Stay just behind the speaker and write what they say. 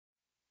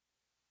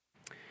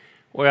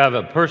We have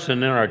a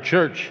person in our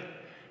church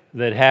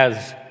that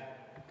has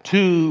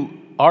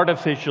 2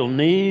 artificial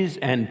knees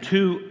and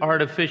 2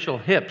 artificial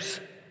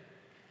hips.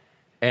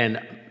 And,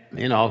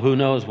 who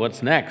knows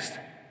what's next?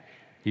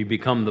 You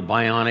become the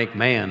bionic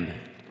man.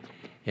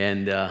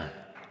 And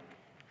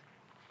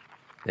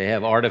they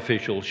have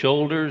artificial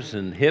shoulders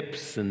and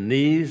hips and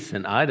knees,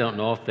 and I don't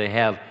know if they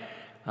have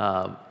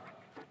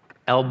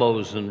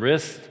elbows and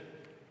wrists,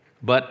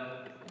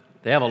 but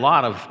they have a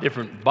lot of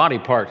different body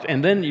parts.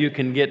 And then you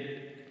can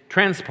get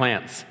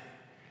transplants.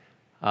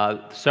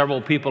 Several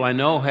people I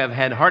know have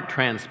had heart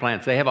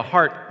transplants. They have a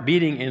heart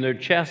beating in their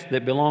chest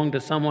that belonged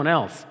to someone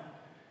else.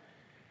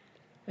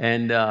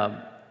 And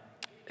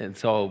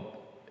so,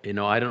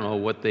 I don't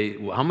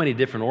know how many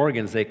different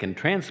organs they can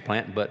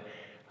transplant, but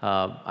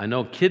I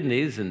know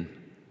kidneys and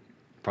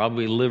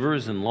probably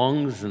livers and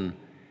lungs and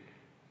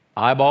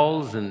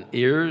eyeballs and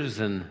ears.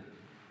 And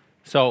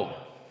so,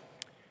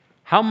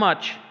 how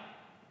much,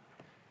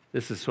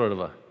 this is sort of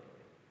a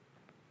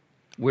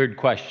weird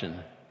question,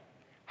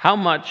 how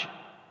much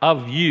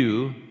of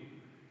you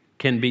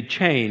can be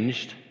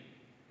changed,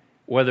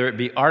 whether it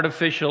be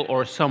artificial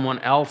or someone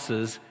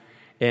else's,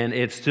 and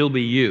it still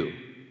be you?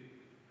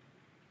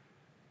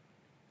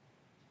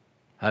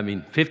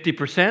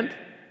 50%?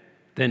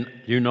 Then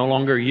you're no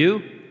longer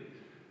you,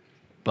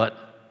 but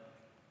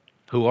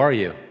who are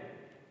you?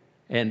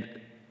 And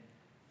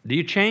do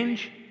you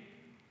change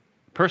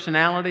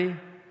personality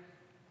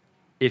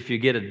if you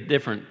get a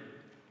different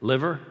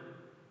liver?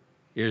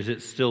 Or is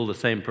it still the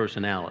same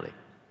personality?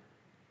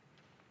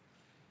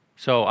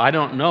 So I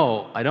don't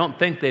know. I don't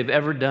think they've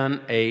ever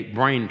done a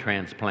brain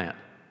transplant.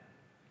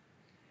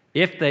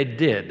 If they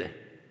did,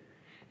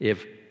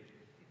 if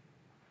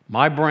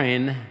my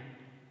brain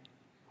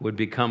would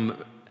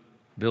become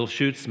Bill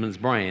Schutzman's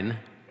brain,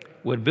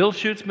 would Bill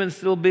Schutzman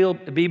still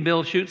be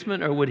Bill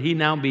Schutzman, or would he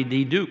now be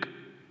D. Duke?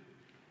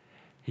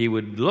 He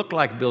would look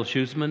like Bill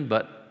Schutzman,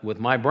 but with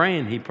my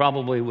brain, he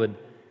probably would.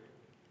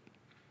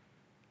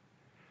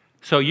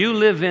 So you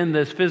live in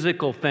this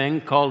physical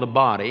thing called a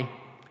body,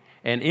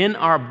 and in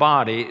our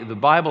body, the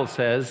Bible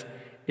says,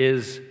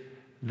 is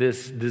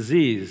this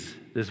disease,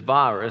 this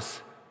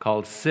virus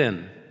called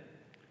sin.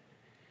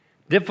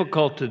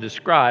 Difficult to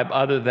describe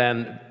other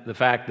than the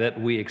fact that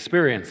we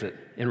experience it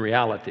in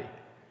reality.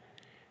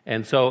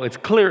 And so it's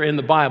clear in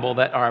the Bible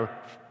that our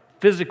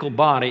physical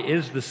body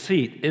is the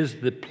seat,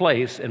 is the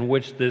place in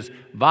which this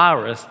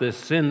virus, this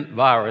sin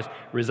virus,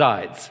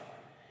 resides.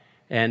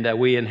 And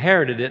we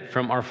inherited it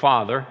from our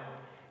father.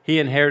 He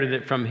inherited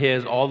it from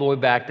his all the way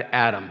back to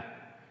Adam.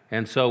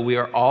 And so we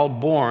are all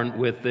born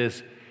with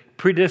this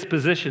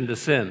predisposition to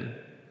sin.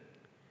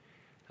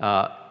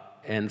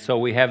 And so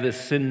we have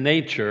this sin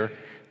nature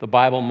the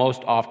Bible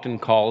most often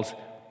calls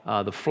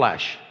the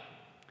flesh.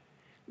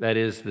 That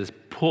is this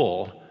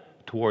pull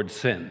towards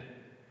sin.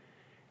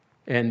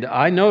 And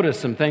I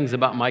noticed some things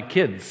about my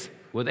kids.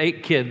 With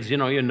 8 kids, you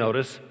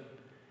notice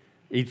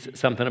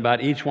something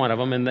about each one of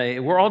them, and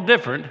they were all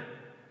different,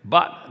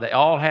 but they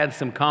all had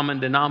some common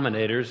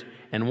denominators,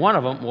 and one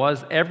of them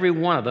was every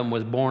one of them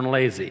was born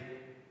lazy.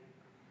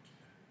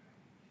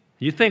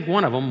 You think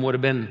one of them would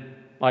have been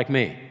like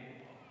me.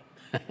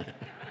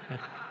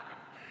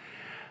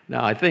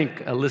 Now, I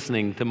think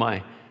listening to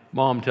my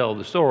mom tell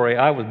the story,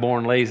 I was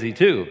born lazy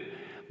too,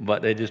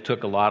 but it just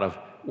took a lot of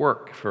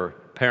work for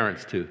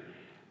parents to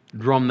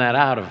drum that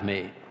out of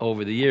me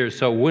over the years.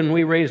 So when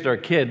we raised our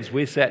kids,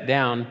 we sat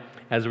down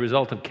as a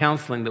result of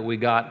counseling that we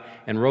got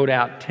and wrote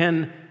out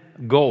 10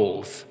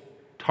 goals,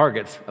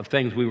 targets of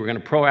things we were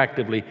going to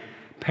proactively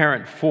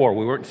parent for.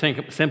 We weren't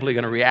simply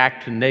going to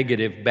react to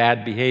negative,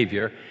 bad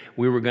behavior.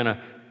 We were going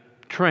to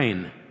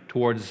train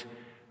towards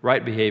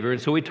right behavior.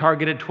 And so we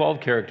targeted 12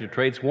 character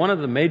traits. One of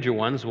the major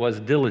ones was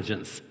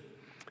diligence.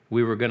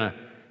 We were going to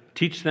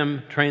teach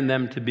them, train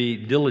them to be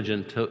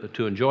diligent,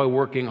 to enjoy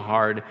working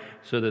hard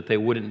so that they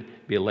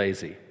wouldn't be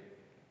lazy.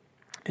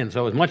 And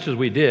so as much as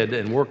we did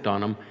and worked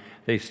on them,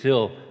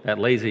 that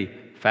lazy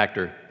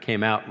factor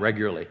came out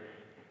regularly.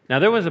 Now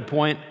there was a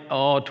point,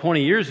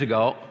 20 years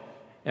ago,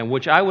 in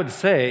which I would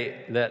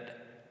say that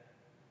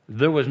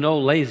there was no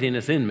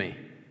laziness in me.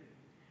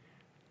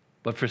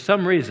 But for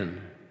some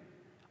reason,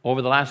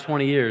 over the last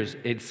 20 years,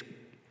 it's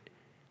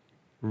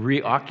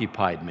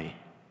reoccupied me.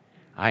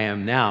 I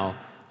am now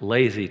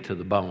lazy to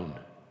the bone.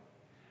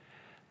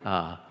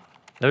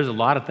 There's a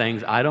lot of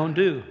things I don't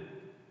do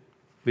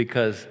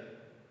because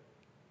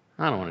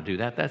I don't want to do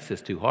that. That's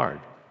just too hard.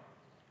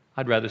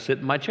 I'd rather sit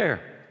in my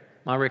chair,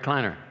 my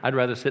recliner. I'd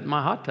rather sit in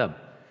my hot tub.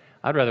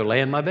 I'd rather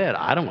lay in my bed.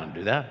 I don't want to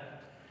do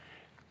that.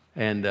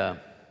 And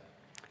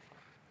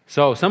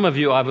so some of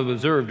you I've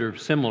observed are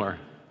similar.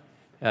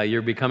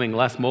 You're becoming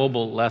less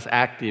mobile, less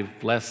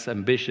active, less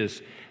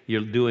ambitious.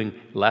 You're doing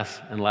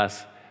less and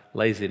less.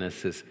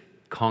 Laziness is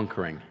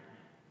conquering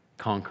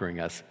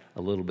us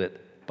a little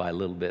bit by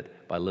little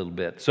bit by little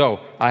bit. So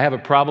I have a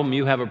problem,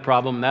 you have a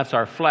problem. That's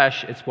our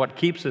flesh. It's what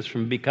keeps us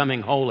from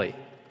becoming holy.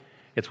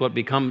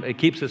 It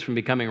keeps us from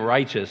becoming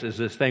righteous, is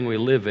this thing we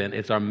live in.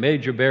 It's our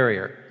major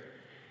barrier.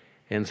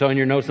 And so in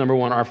your notes, number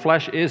 1, our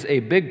flesh is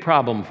a big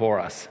problem for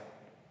us.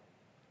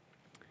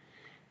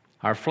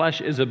 Our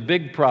flesh is a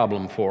big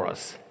problem for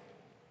us.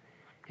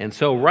 And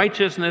so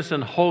righteousness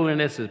and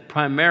holiness is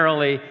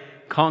primarily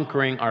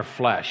conquering our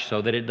flesh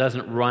so that it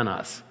doesn't run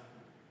us.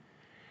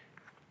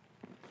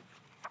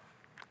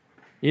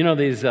 You know,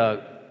 these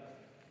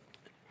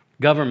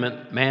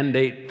government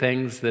mandate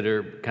things that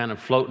are kind of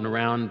floating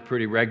around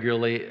pretty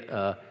regularly.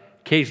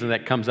 Occasionally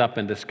that comes up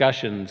in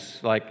discussions,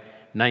 like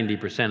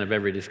 90% of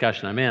every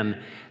discussion I'm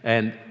in.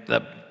 And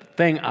the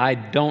thing I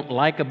don't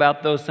like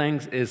about those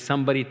things is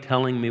somebody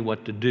telling me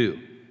what to do.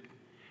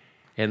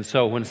 And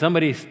so when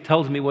somebody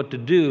tells me what to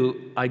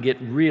do, I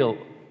get real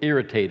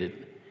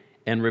irritated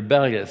and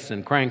rebellious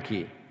and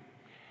cranky.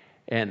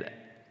 And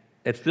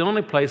it's the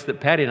only place that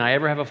Patty and I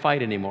ever have a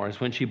fight anymore is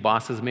when she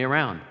bosses me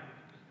around.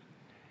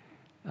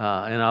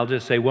 And I'll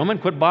just say, woman,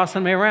 quit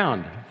bossing me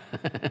around.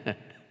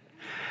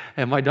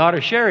 And my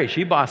daughter Sherry,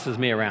 she bosses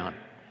me around.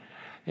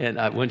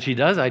 And when she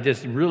does, I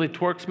just really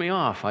twerks me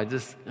off. I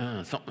just,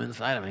 something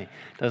inside of me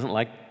doesn't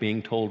like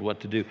being told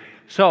what to do.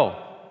 So,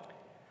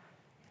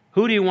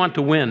 who do you want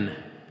to win?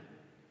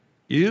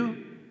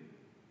 You,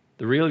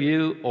 the real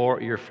you,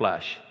 or your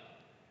flesh?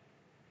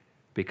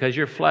 Because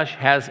your flesh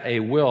has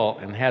a will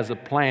and has a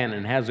plan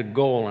and has a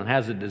goal and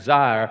has a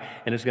desire,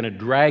 and it's going to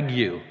drag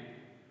you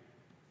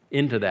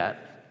into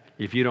that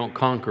if you don't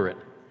conquer it.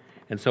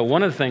 And so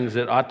one of the things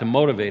that ought to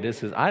motivate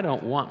us is I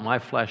don't want my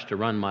flesh to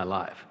run my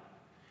life.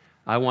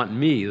 I want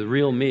me, the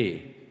real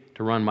me,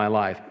 to run my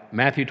life.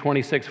 Matthew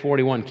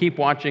 26:41, keep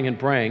watching and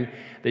praying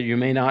that you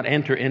may not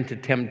enter into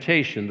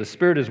temptation. The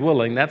spirit is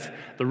willing, that's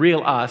the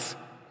real us.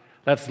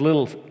 That's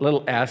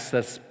little s,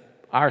 that's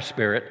our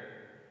spirit,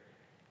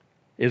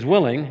 is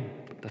willing,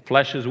 the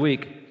flesh is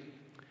weak.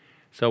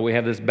 So we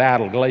have this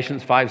battle.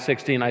 Galatians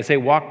 5:16, I say,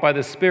 walk by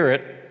the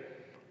Spirit,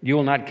 you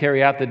will not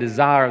carry out the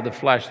desire of the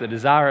flesh. The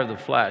desire of the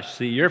flesh.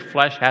 See, your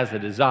flesh has a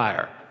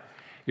desire.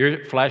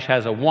 Your flesh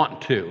has a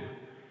want to.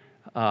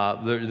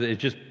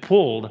 It's just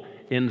pulled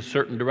in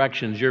certain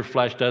directions. Your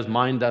flesh does,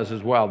 mine does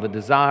as well. The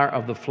desire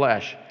of the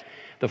flesh.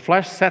 The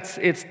flesh sets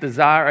its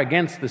desire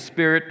against the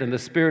Spirit, and the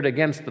Spirit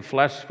against the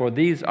flesh, for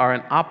these are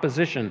in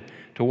opposition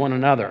to one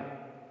another.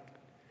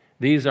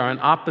 These are in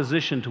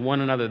opposition to one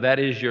another. That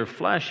is your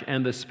flesh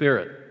and the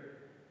Spirit,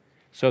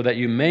 so that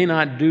you may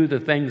not do the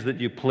things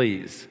that you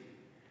please.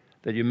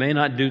 That you may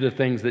not do the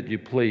things that you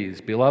please.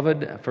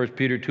 Beloved, 1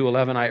 Peter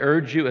 2:11, I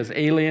urge you as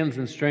aliens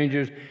and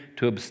strangers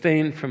to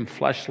abstain from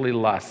fleshly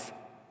lusts,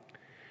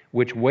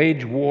 which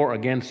wage war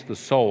against the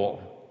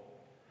soul.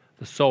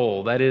 The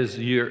soul, that is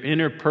your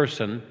inner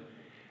person,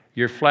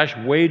 your flesh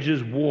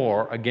wages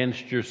war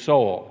against your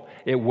soul.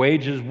 It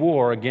wages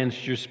war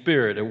against your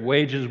spirit. It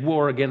wages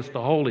war against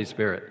the Holy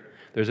Spirit.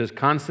 There's this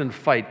constant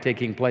fight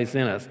taking place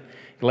in us.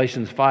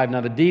 Galatians 5,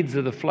 now the deeds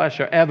of the flesh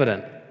are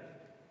evident,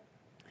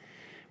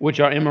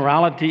 which are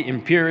immorality,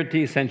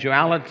 impurity,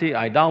 sensuality,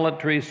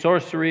 idolatry,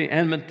 sorcery,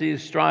 enmity,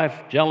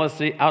 strife,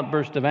 jealousy,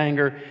 outburst of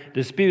anger,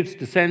 disputes,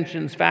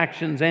 dissensions,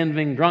 factions,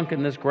 envying,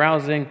 drunkenness,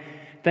 carousing,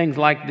 things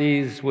like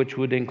these, which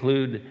would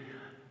include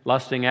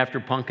lusting after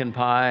pumpkin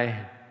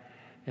pie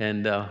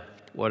and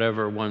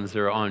whatever ones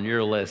are on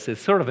your list.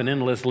 It's sort of an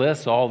endless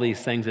list, all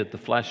these things that the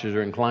fleshes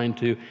are inclined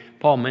to.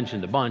 Paul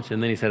mentioned a bunch,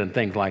 and then he said, and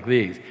things like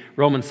these.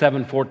 Romans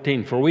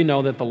 7:14, for we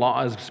know that the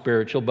law is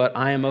spiritual, but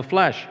I am of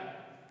flesh.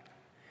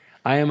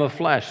 I am of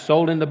flesh,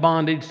 sold into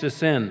bondage to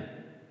sin.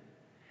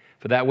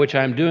 For that which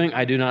I am doing,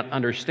 I do not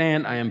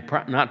understand. I am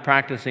not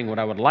practicing what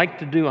I would like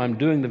to do. I'm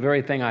doing the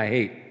very thing I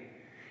hate.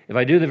 If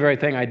I do the very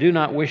thing I do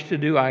not wish to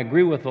do, I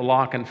agree with the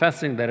law,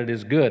 confessing that it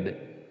is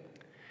good.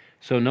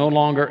 So no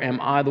longer am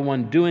I the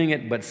one doing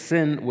it, but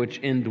sin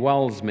which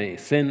indwells me.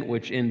 Sin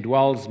which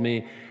indwells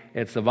me,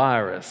 it's a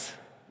virus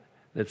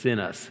that's in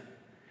us.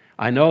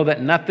 I know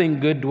that nothing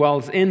good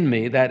dwells in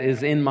me, that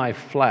is in my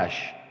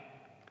flesh.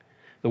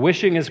 The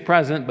wishing is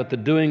present, but the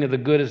doing of the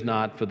good is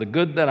not. For the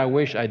good that I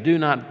wish I do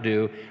not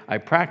do, I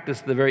practice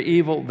the very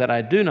evil that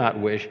I do not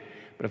wish.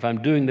 But if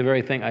I'm doing the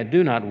very thing I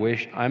do not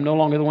wish, I'm no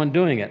longer the one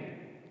doing it,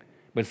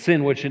 but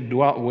sin which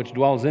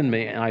dwells in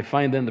me. And I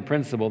find then the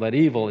principle that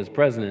evil is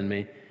present in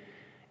me.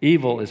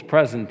 Evil is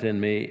present in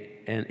me,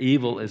 and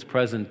evil is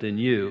present in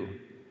you,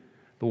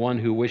 the one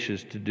who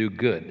wishes to do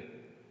good.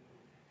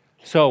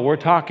 So we're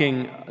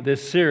talking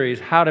this series,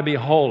 How to Be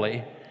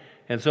Holy.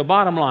 And so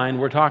bottom line,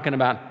 we're talking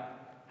about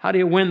how do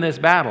you win this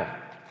battle?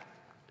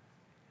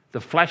 The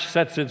flesh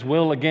sets its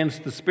will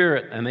against the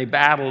Spirit, and they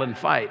battle and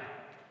fight.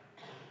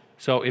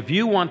 So if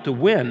you want to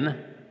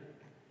win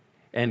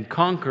and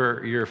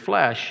conquer your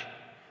flesh,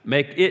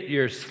 make it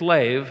your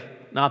slave,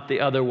 not the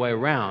other way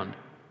around.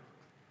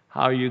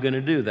 How are you going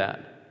to do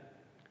that?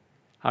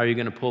 How are you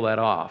going to pull that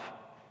off?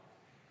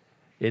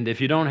 And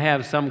if you don't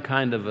have some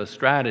kind of a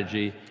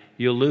strategy,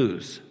 you'll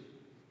lose.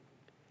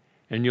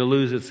 And you'll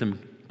lose at some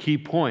key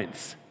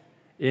points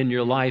in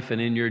your life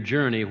and in your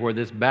journey where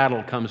this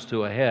battle comes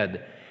to a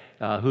head.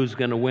 Who's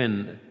going to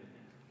win?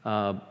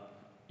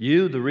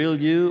 You, the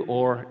real you,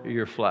 or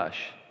your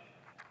flesh?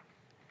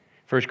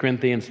 1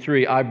 Corinthians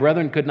 3, I,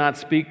 brethren, could not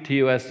speak to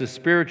you as to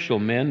spiritual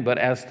men, but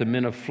as to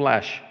men of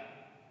flesh.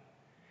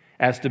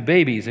 As to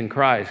babies in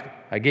Christ,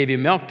 I gave you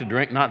milk to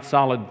drink, not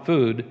solid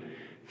food,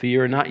 for you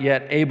are not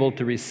yet able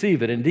to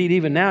receive it. Indeed,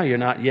 even now you're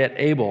not yet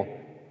able,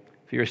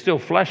 for you're still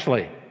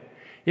fleshly.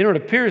 You know, it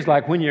appears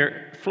like when you're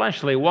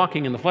fleshly,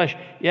 walking in the flesh,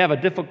 you have a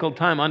difficult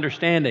time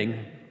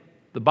understanding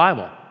the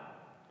Bible.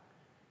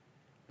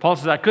 Paul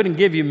says, I couldn't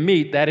give you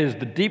meat, that is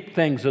the deep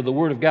things of the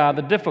Word of God,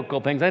 the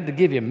difficult things. I had to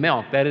give you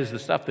milk, that is the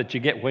stuff that you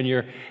get when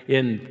you're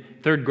in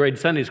third grade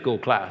Sunday school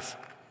class,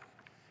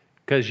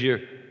 because you're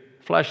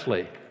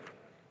fleshly.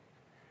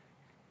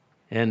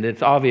 And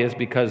it's obvious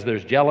because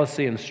there's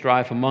jealousy and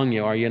strife among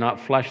you. Are you not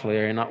fleshly?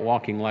 Are you not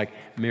walking like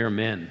mere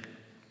men?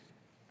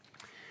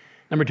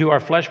 Number two,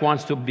 our flesh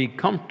wants to be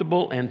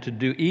comfortable and to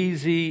do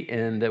easy,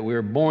 and that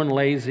we're born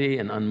lazy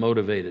and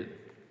unmotivated.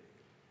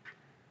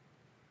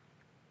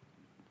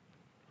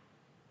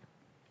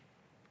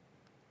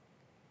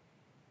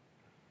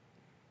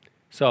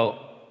 So,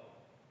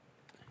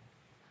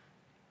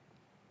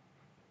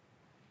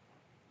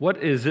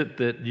 what is it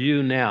that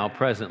you now,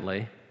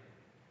 presently,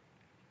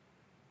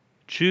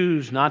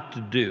 choose not to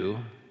do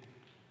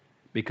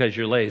because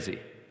you're lazy?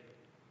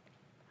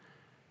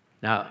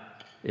 Now,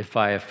 if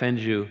I offend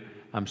you,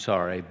 I'm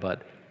sorry,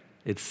 but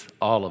it's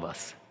all of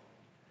us.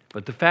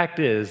 But the fact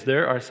is,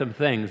 there are some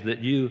things that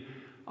you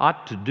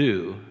ought to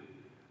do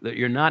that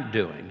you're not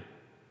doing,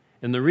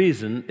 and the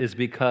reason is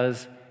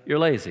because you're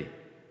lazy.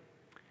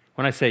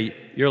 When I say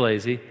you're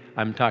lazy,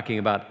 I'm talking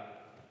about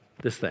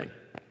this thing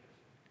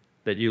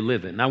that you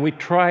live in. Now, we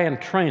try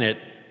and train it,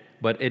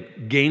 but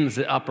it gains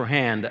the upper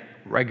hand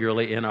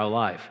regularly in our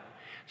life.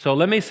 So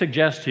let me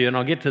suggest to you, and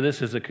I'll get to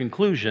this as a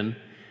conclusion,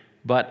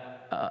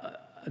 but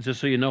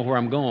just so you know where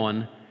I'm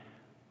going,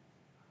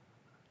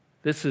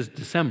 this is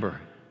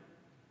December.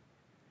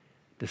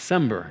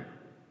 December.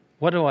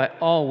 What do I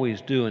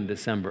always do in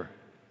December?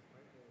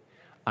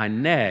 I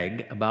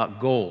nag about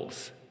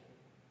goals.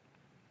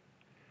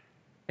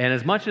 And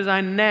as much as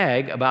I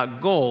nag about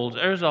goals,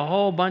 there's a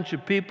whole bunch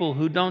of people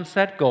who don't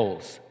set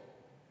goals.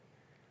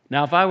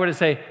 Now, if I were to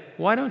say,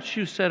 why don't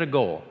you set a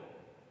goal?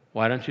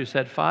 Why don't you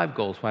set 5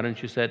 goals? Why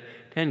don't you set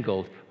 10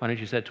 goals? Why don't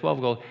you set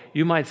 12 goals?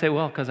 You might say,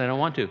 well, because I don't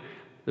want to.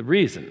 The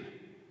reason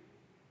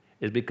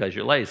is because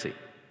you're lazy.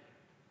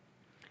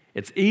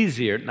 It's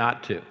easier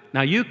not to.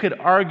 Now, you could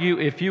argue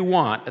if you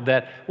want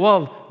that,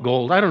 well,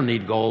 goals, I don't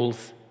need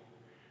goals.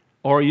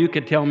 Or you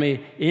could tell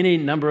me any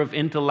number of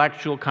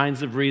intellectual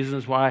kinds of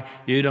reasons why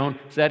you don't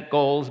set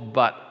goals,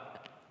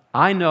 but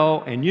I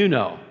know and you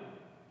know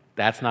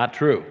that's not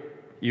true.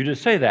 You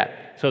just say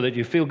that so that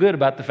you feel good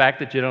about the fact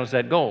that you don't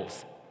set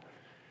goals.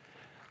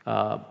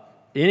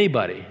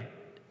 Anybody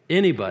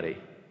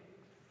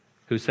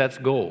who sets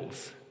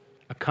goals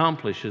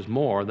accomplishes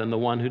more than the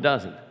one who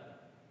doesn't.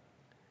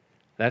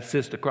 That's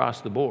just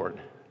across the board.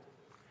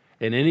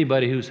 And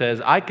anybody who says,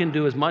 I can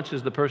do as much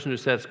as the person who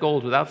sets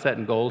goals without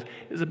setting goals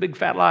is a big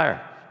fat liar.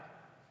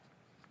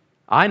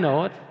 I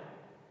know it.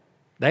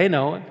 They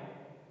know it.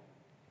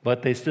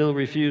 But they still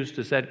refuse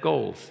to set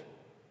goals.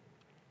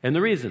 And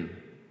the reason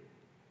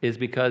is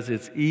because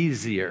it's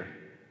easier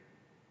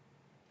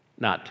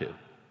not to.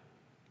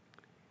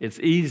 It's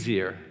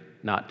easier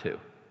not to.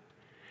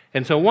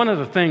 And so one of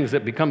the things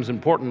that becomes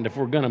important if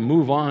we're going to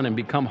move on and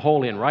become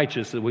holy and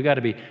righteous, that we've got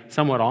to be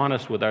somewhat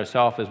honest with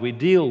ourselves as we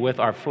deal with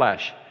our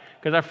flesh.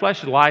 Because our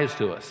flesh lies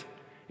to us.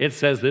 It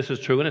says this is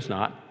true and it's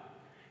not.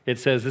 It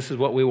says this is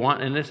what we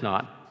want and it's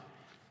not.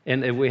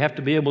 And we have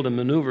to be able to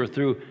maneuver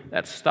through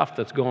that stuff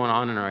that's going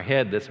on in our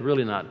head that's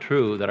really not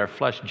true, that our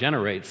flesh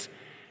generates.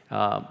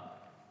 And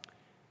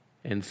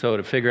so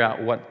to figure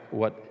out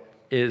what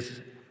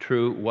is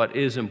true, what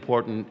is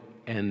important,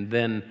 and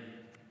then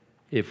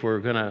if we're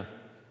going to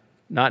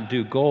not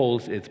do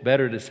goals, it's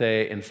better to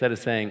say, instead of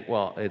saying,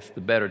 well, it's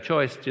the better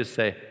choice, just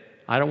say,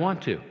 I don't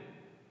want to.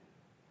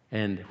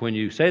 And when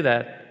you say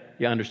that,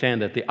 you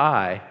understand that the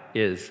I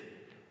is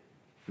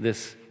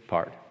this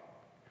part,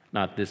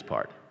 not this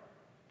part.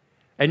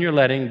 And you're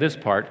letting this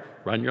part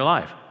run your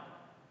life.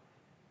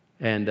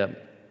 And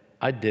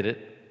I did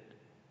it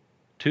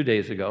 2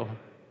 days ago.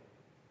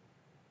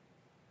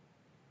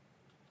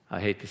 I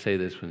hate to say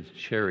this when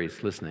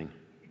Sherry's listening.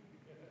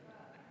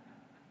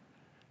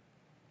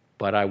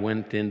 But I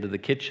went into the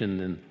kitchen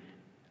and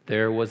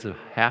there was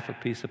half a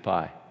piece of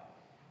pie.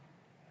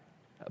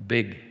 A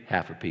big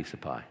half a piece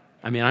of pie.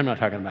 I mean, I'm not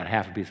talking about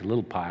half a piece of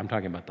little pie. I'm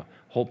talking about the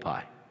whole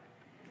pie.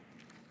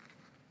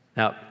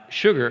 Now,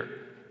 sugar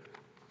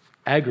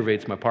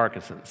aggravates my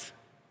Parkinson's.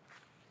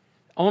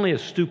 Only a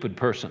stupid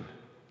person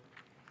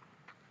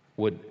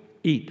would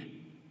eat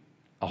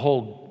a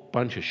whole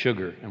bunch of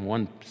sugar in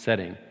one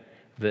setting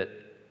that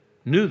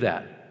knew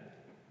that.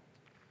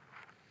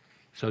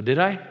 So did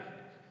I?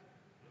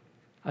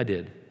 I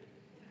did.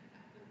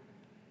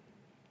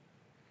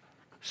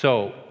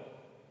 So,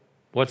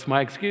 what's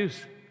my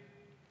excuse?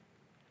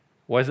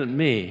 Wasn't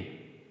me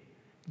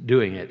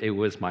doing it. It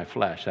was my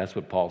flesh. That's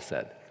what Paul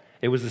said.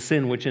 It was the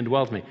sin which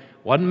indwells me.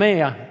 Wasn't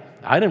me.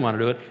 I didn't want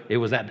to do it. It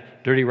was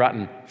that dirty,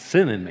 rotten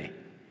sin in me.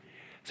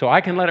 So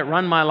I can let it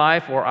run my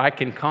life or I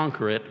can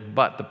conquer it,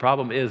 but the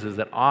problem is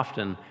that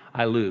often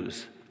I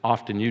lose.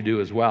 Often you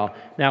do as well.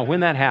 Now, when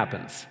that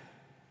happens,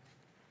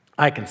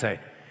 I can say,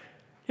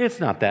 it's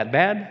not that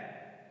bad.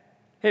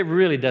 It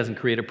really doesn't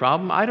create a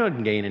problem. I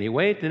didn't gain any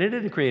weight, and it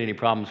didn't create any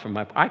problems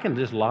for I can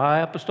just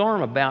lie up a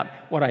storm about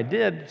what I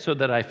did so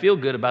that I feel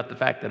good about the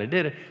fact that I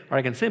did it, or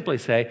I can simply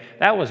say,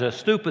 that was a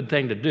stupid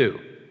thing to do.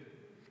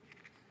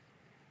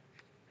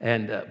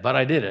 But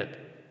I did it,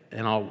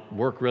 and I'll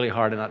work really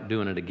hard at not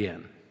doing it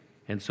again.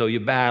 And so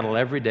you battle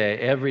every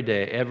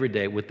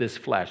day with this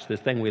flesh, this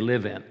thing we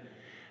live in.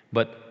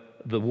 But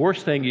the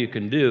worst thing you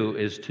can do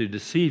is to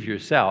deceive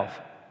yourself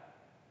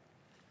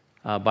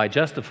by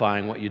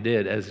justifying what you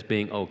did as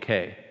being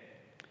okay,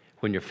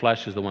 when your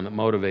flesh is the one that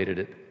motivated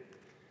it.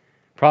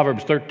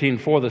 Proverbs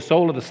 13:4, the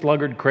soul of the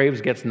sluggard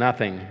craves, gets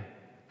nothing.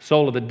 The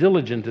soul of the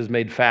diligent is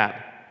made fat.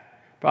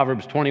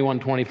 Proverbs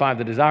 21:25,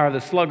 the desire of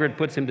the sluggard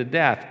puts him to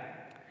death.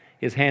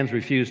 His hands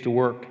refuse to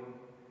work.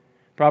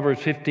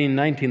 Proverbs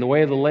 15:19, the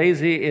way of the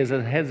lazy is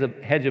a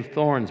hedge of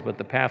thorns, but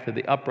the path of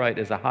the upright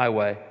is a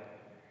highway.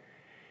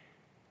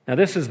 Now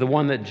this is the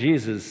one that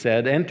Jesus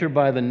said, enter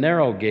by the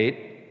narrow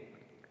gate.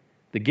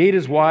 The gate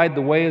is wide,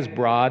 the way is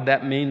broad.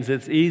 That means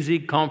it's easy,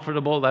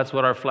 comfortable. That's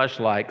what our flesh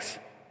likes.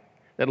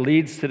 That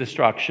leads to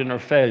destruction or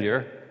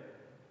failure.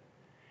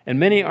 And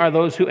many are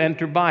those who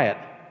enter by it.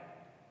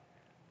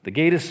 The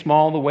gate is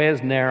small, the way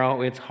is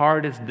narrow. It's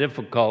hard, it's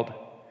difficult.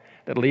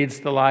 That leads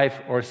to life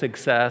or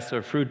success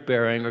or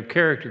fruit-bearing or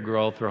character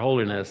growth or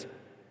holiness.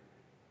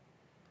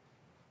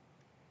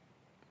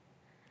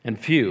 And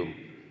few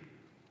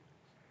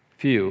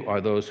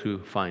are those who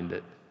find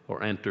it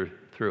or enter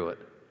through it.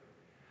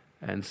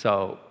 And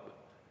so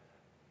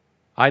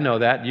I know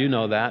that, you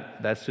know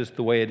that. That's just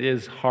the way it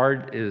is.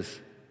 Hard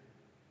is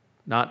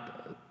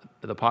not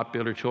the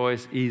popular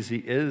choice. Easy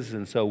is,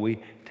 and so we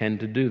tend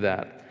to do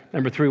that.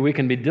 Number 3, we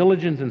can be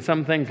diligent in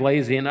some things,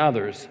 lazy in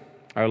others.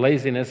 Our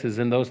laziness is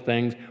in those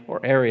things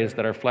or areas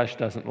that our flesh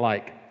doesn't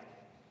like.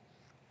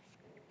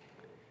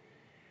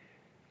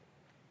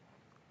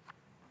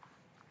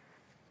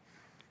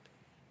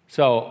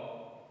 So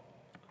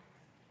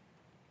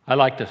I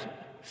like to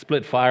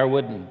split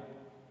firewood, and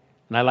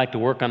I like to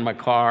work on my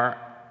car,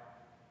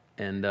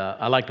 and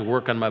I like to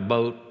work on my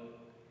boat,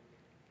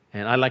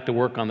 and I like to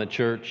work on the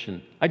church,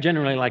 and I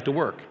generally like to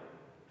work.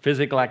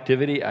 Physical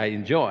activity I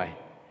enjoy.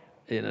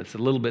 And it's a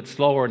little bit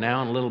slower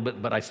now,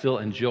 and but I still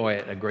enjoy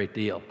it a great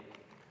deal.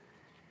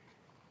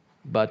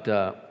 But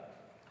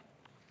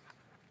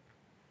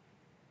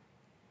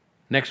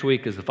next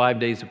week is the 5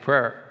 days of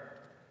prayer.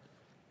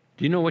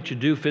 Do you know what you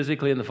do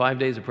physically in the 5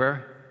 days of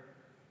prayer?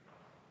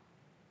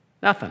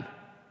 Nothing.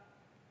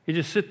 You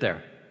just sit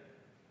there.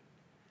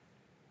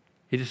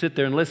 You just sit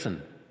there and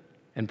listen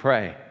and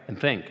pray and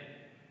think.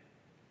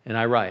 And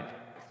I write.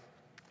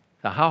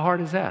 Now, how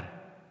hard is that?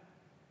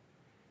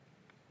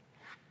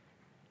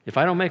 If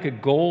I don't make a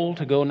goal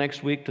to go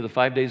next week to the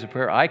 5 days of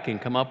prayer, I can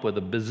come up with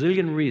a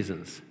bazillion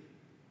reasons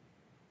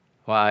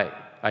why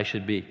I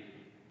should be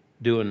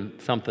doing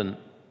something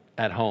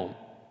at home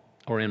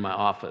or in my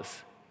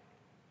office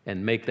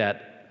and make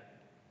that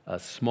a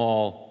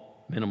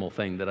small, minimal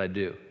thing that I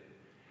do.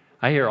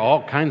 I hear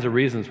all kinds of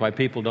reasons why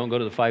people don't go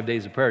to the 5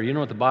 days of prayer. You know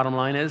what the bottom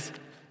line is?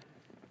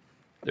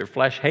 Their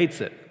flesh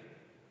hates it.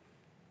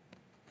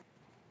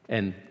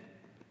 And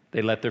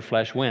they let their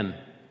flesh win.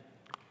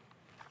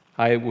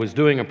 I was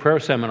doing a prayer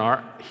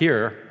seminar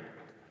here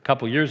a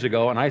couple years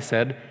ago, and I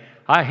said,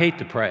 I hate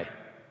to pray.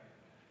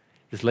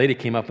 This lady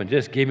came up and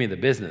just gave me the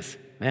business.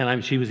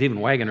 Man, she was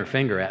even wagging her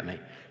finger at me.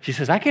 She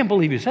says, I can't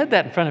believe you said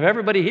that in front of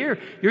everybody here.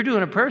 You're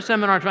doing a prayer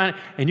seminar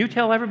and you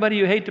tell everybody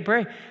you hate to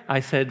pray. I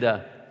said,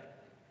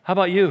 how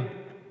about you?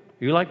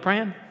 You like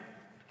praying?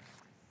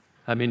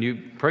 I mean,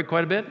 you pray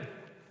quite a bit?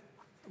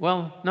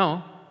 Well,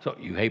 no. So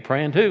you hate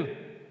praying too.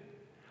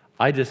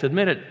 I just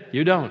admit it.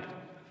 You don't.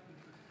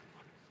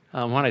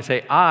 When I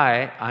say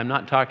I'm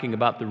not talking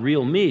about the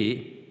real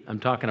me. I'm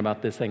talking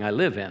about this thing I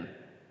live in.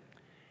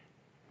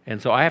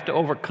 And so I have to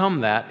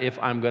overcome that if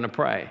I'm going to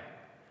pray.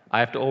 I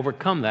have to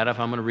overcome that if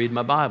I'm going to read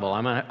my Bible.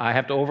 I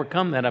have to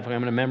overcome that if I'm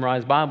going to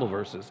memorize Bible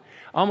verses.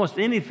 Almost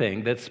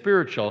anything that's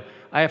spiritual,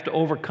 I have to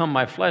overcome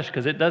my flesh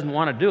because it doesn't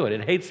want to do it.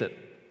 It hates it.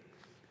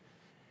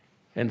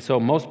 And so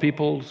most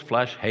people's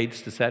flesh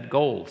hates to set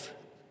goals.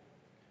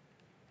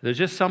 There's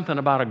just something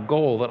about a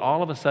goal that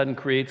all of a sudden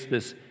creates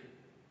this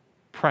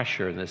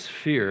pressure, this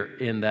fear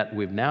in that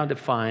we've now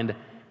defined,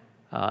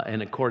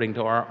 and according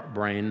to our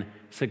brain,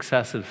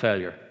 success and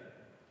failure.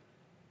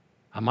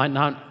 I might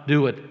not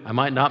do it. I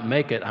might not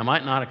make it. I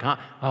might not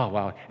accomplish. Oh,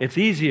 wow. It's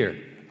easier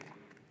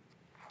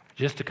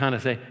just to kind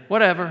of say,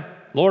 whatever,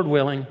 Lord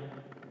willing,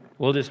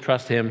 we'll just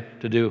trust Him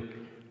to do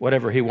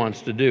whatever He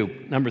wants to do.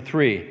 Number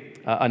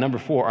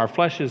 4, our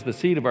flesh is the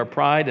seat of our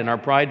pride, and our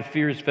pride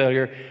fears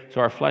failure, so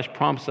our flesh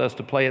prompts us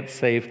to play it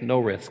safe, no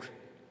risks.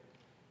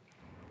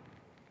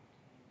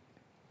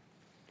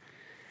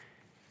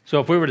 So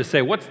if we were to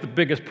say, what's the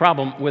biggest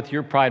problem with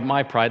your pride,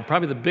 my pride?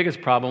 Probably the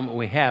biggest problem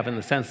we have in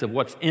the sense of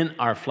what's in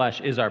our flesh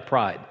is our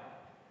pride.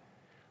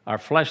 Our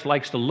flesh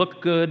likes to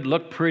look good,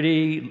 look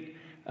pretty,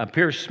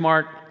 appear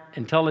smart,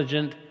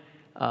 intelligent,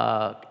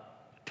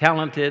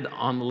 talented,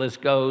 on the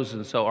list goes.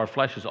 And so our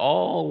flesh is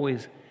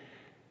always,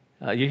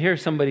 you hear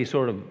somebody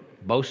sort of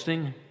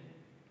boasting.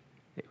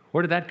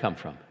 Where did that come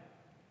from?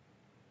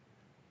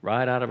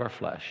 Right out of our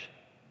flesh.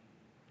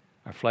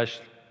 Our flesh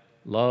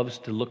loves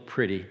to look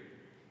pretty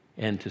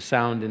and to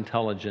sound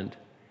intelligent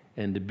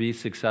and to be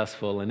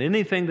successful. And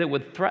anything that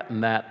would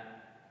threaten that,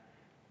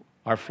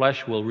 our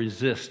flesh will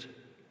resist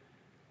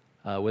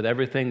with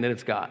everything that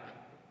it's got.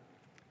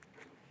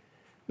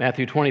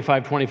 Matthew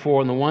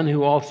 25:24, and the one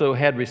who also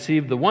had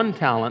received the 1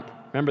 talent,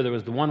 remember there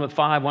was the one with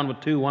 5, one with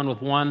 2, one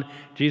with 1.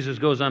 Jesus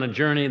goes on a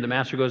journey, the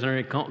master goes on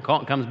a journey,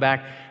 comes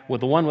back with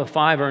the one with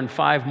 5 earned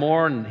 5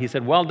 more, and he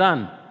said, well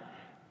done,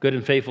 good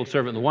and faithful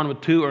servant. The one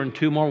with 2 earned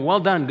 2 more. Well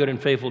done, good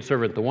and faithful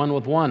servant. The one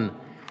with 1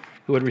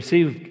 who had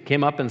received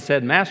came up and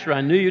said, Master,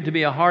 I knew you to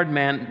be a hard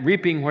man,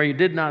 reaping where you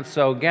did not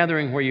sow,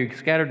 gathering where you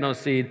scattered no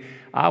seed.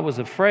 I was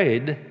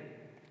afraid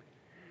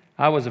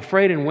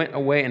and went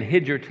away and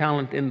hid your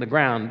talent in the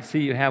ground. See,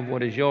 you have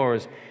what is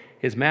yours.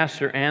 His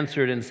master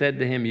answered and said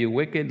to him, you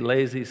wicked,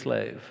 lazy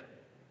slave.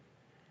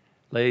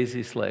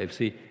 Lazy slave.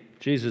 See,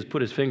 Jesus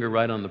put his finger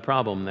right on the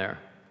problem there.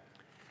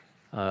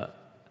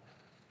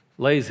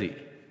 Lazy.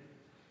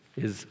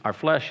 Our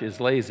flesh is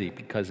lazy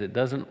because it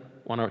doesn't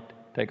want to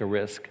take a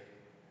risk,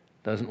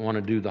 doesn't want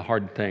to do the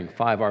hard thing.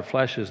 5, our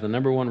flesh is the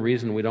number one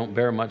reason we don't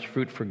bear much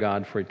fruit for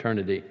God for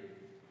eternity.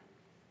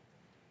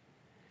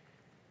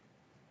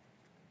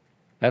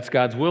 That's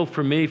God's will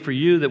for me, for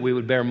you, that we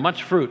would bear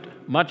much fruit,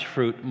 much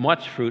fruit,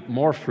 much fruit,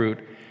 more fruit.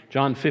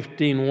 John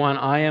 15:1,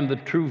 I am the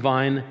true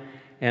vine,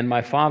 and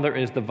my Father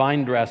is the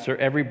vine dresser.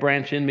 Every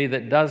branch in me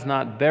that does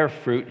not bear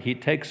fruit, he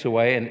takes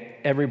away, and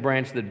every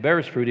branch that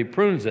bears fruit, he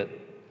prunes it,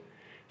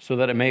 so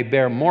that it may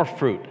bear more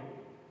fruit.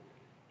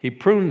 He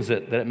prunes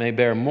it that it may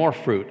bear more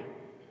fruit.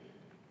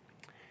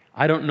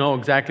 I don't know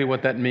exactly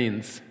what that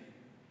means,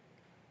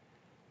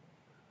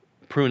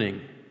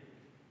 pruning.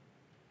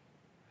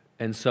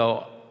 And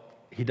so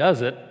he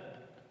does it,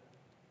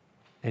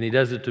 and he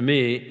does it to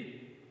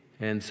me,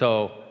 and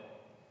so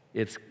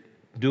it's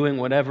doing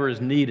whatever is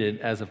needed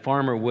as a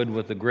farmer would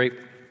with the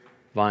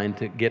grapevine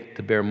to get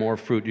to bear more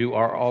fruit. You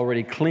are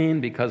already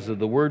clean because of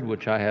the word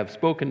which I have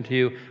spoken to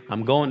you.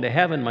 I'm going to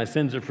heaven, my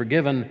sins are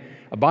forgiven.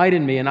 Abide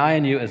in me, and I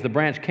in you, as the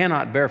branch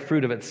cannot bear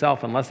fruit of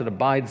itself unless it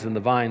abides in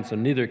the vine, so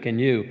neither can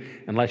you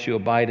unless you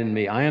abide in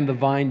me. I am the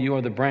vine, you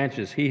are the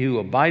branches. He who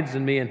abides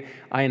in me and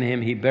I in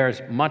him, he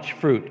bears much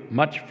fruit,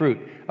 much fruit.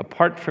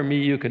 Apart from me,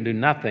 you can do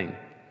nothing.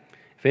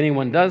 If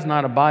anyone does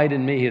not abide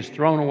in me, he is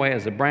thrown away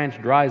as a branch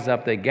dries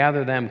up. They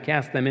gather them,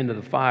 cast them into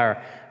the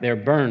fire. They are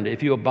burned.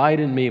 If you abide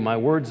in me, my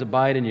words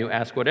abide in you.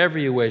 Ask whatever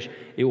you wish,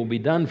 it will be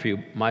done for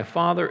you. My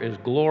Father is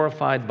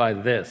glorified by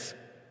this,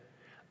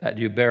 that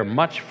you bear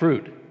much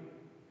fruit,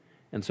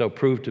 and so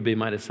prove to be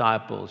my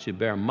disciples. You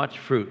bear much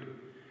fruit.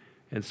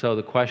 And so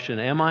the question,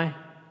 am I?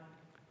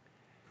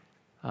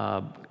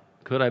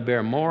 Could I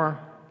bear more?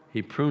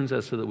 He prunes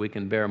us so that we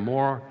can bear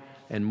more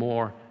and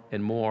more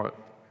and more.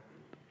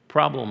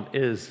 Problem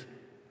is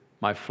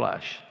my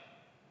flesh.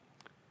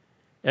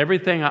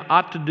 Everything I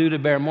ought to do to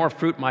bear more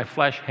fruit, my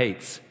flesh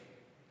hates.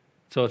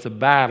 So it's a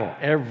battle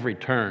every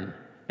turn,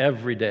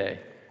 every day,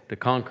 to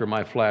conquer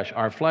my flesh.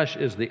 Our flesh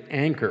is the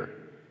anchor.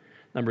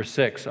 Number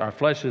 6, our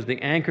flesh is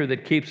the anchor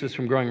that keeps us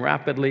from growing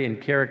rapidly in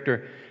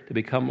character to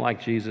become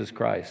like Jesus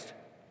Christ.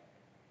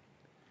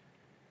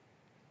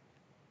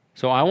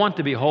 So I want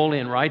to be holy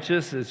and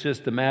righteous. It's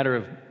just a matter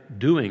of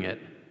doing it.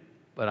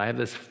 But I have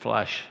this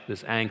flesh,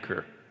 this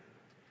anchor,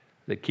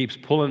 that keeps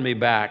pulling me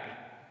back,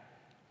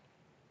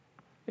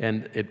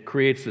 and it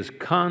creates this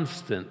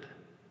constant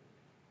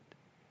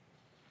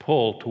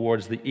pull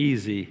towards the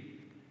easy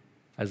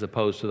as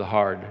opposed to the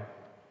hard.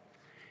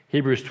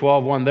 Hebrews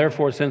 12:1,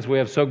 therefore, since we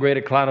have so great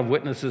a cloud of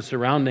witnesses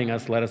surrounding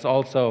us, let us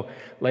also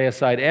lay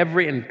aside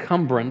every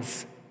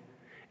encumbrance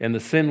and the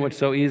sin which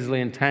so easily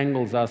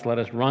entangles us. Let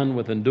us run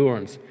with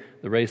endurance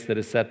the race that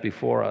is set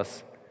before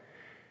us.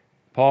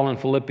 Paul in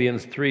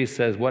Philippians 3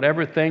 says,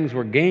 whatever things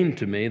were gained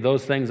to me,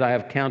 those things I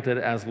have counted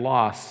as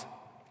loss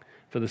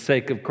for the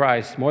sake of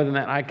Christ. More than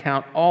that, I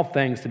count all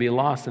things to be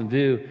lost in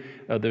view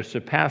of the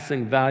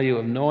surpassing value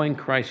of knowing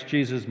Christ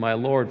Jesus my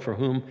Lord, for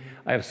whom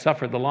I have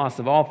suffered the loss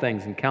of all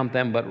things and count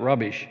them but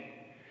rubbish,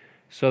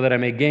 so that I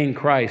may gain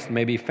Christ,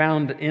 may be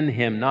found in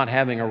him, not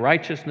having a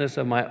righteousness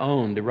of my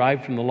own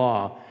derived from the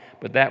law,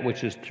 but that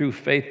which is through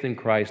faith in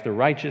Christ, the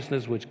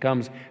righteousness which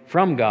comes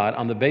from God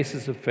on the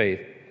basis of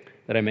faith,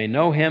 that I may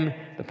know him,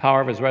 the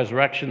power of his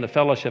resurrection, the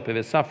fellowship of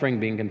his suffering,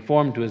 being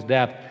conformed to his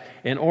death,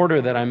 in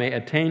order that I may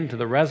attain to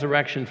the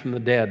resurrection from the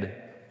dead.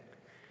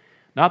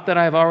 Not that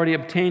I have already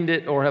obtained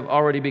it or have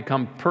already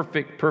become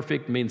perfect.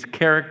 Perfect means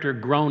character,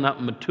 grown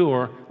up,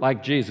 mature,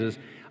 like Jesus.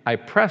 I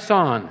press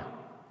on.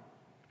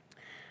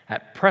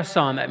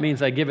 That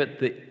means I give it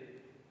the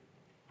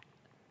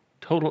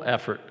total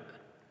effort.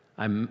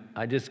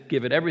 I just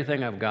give it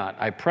everything I've got.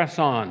 I press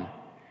on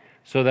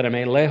so that I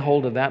may lay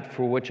hold of that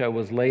for which I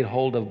was laid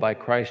hold of by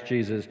Christ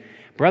Jesus.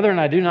 Brethren,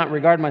 I do not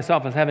regard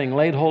myself as having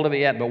laid hold of it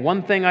yet, but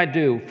one thing I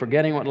do,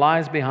 forgetting what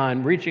lies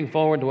behind, reaching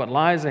forward to what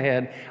lies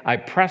ahead, I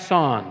press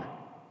on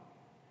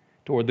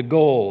toward the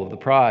goal of the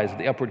prize,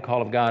 the upward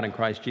call of God in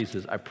Christ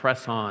Jesus. I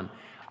press on.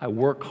 I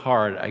work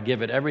hard. I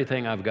give it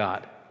everything I've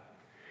got.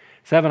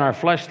 7, our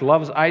flesh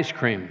loves ice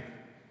cream,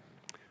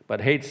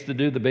 but hates to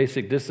do the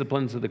basic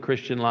disciplines of the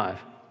Christian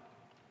life.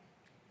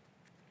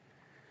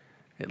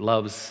 It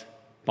loves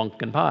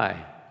pumpkin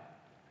pie,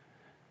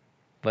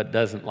 but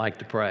doesn't like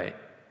to pray.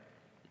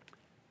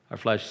 Our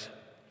flesh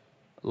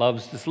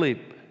loves to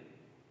sleep,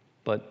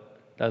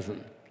 but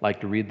doesn't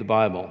like to read the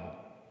Bible.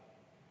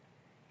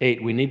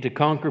 8, we need to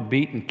conquer,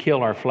 beat, and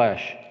kill our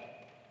flesh.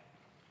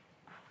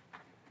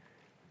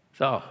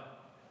 So,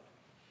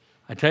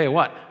 I tell you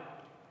what,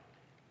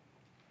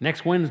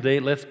 next Wednesday,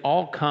 let's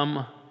all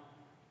come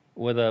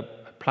with a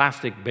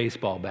plastic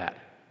baseball bat.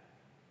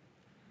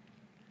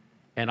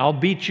 And I'll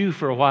beat you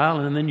for a while,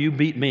 and then you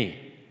beat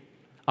me.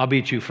 I'll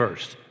beat you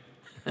first.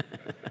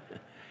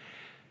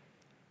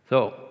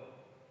 So,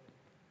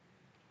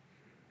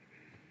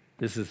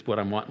 this is what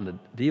I'm wanting to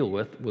deal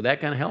with. Will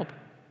that kind of help?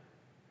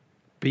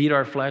 Beat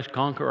our flesh,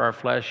 conquer our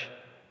flesh,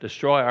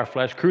 destroy our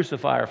flesh,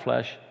 crucify our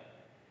flesh.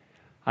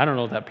 I don't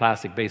know if that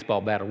plastic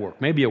baseball bat will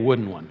work. Maybe a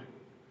wooden one.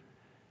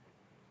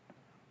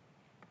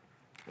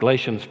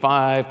 Galatians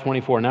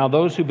 5:24. Now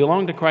those who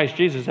belong to Christ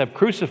Jesus have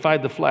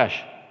crucified the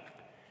flesh.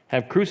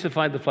 Have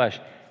crucified the flesh.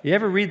 You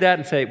ever read that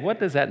and say, what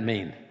does that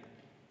mean?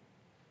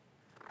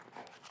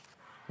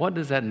 What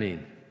does that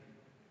mean?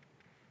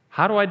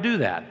 How do I do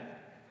that?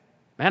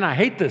 Man, I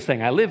hate this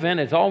thing I live in.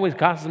 It's always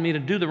causing me to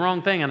do the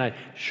wrong thing, and I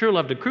sure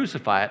love to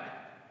crucify it.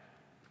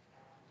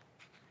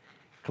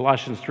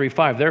 Colossians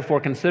 3:5. Therefore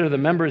consider the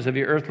members of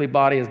your earthly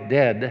body as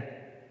dead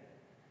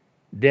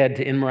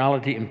to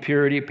immorality,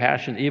 impurity,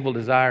 passion, evil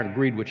desire, and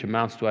greed, which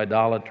amounts to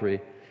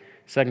idolatry.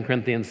 2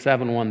 Corinthians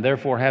 7:1.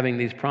 Therefore, having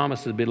these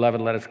promises,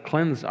 beloved, let us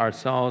cleanse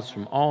ourselves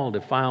from all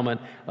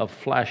defilement of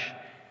flesh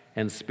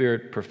and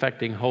spirit,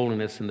 perfecting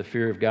holiness in the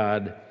fear of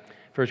God.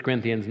 1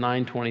 Corinthians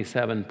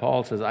 9:27,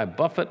 Paul says, I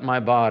buffet my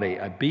body,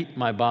 I beat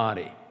my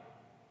body,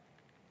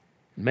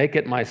 make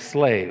it my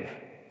slave.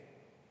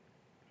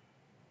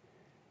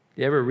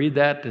 You ever read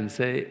that and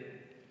say,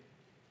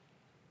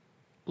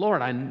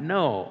 Lord, I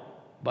know,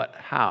 but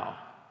how?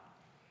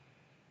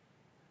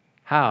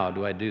 How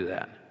do I do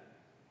that?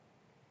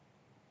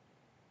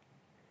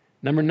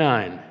 Number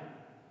 9,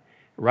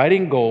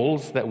 writing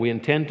goals that we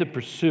intend to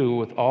pursue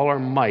with all our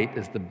might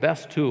is the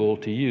best tool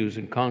to use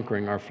in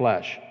conquering our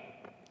flesh.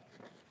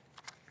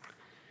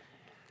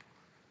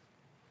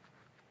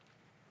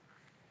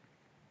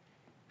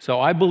 So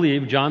I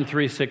believe John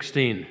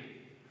 3:16.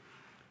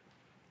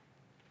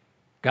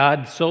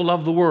 God so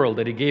loved the world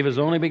that he gave his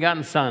only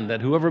begotten Son,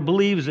 that whoever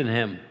believes in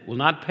him will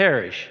not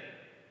perish,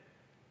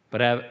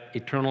 but have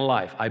eternal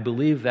life. I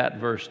believe that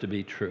verse to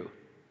be true.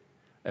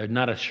 There's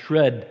not a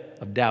shred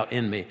of doubt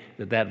in me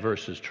that that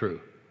verse is true.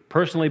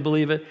 Personally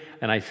believe it,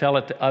 and I tell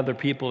it to other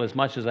people as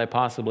much as I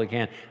possibly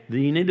can.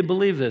 You need to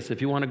believe this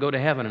if you want to go to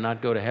heaven and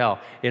not go to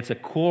hell. It's a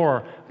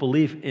core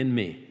belief in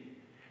me.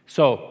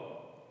 So,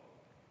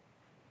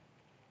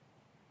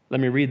 let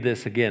me read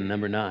this again,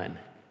 number 9.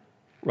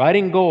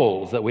 Writing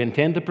goals that we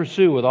intend to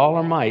pursue with all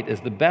our might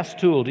is the best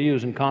tool to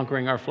use in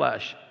conquering our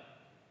flesh.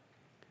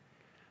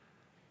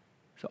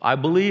 So I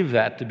believe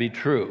that to be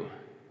true.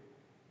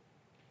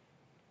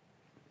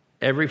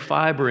 Every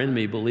fiber in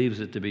me believes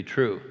it to be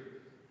true.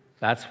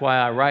 That's why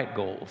I write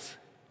goals.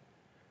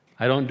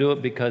 I don't do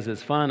it because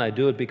it's fun. I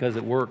do it because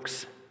it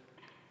works.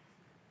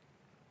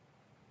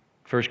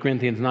 1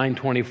 Corinthians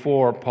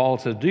 9:24, Paul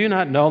says, do you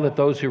not know that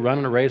those who run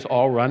in a race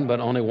all run, but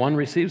only one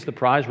receives the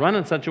prize? Run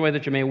in such a way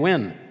that you may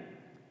win.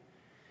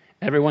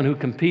 Everyone who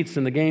competes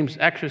in the games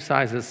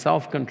exercises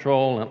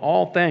self-control in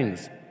all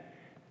things.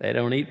 They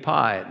don't eat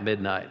pie at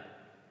midnight.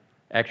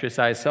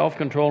 Exercise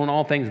self-control in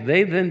all things.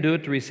 They then do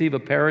it to receive a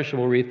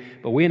perishable wreath,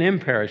 but we an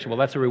imperishable.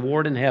 That's a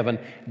reward in heaven.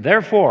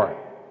 Therefore,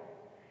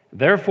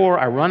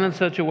 I run in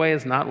such a way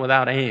as not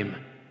without aim.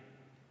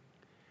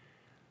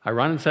 I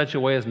run in such a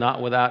way as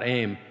not without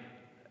aim.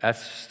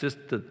 That's just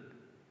a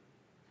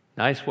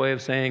nice way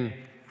of saying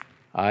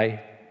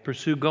I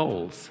pursue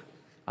goals.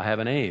 I have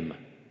an aim.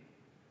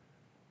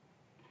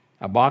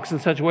 I box in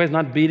such a way as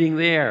not beating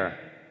the air,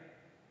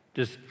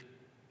 just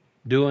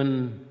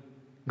doing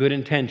good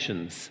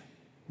intentions,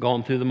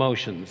 going through the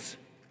motions.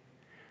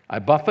 I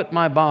buffet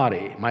my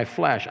body, my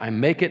flesh. I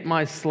make it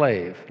my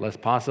slave,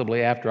 lest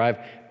possibly after I've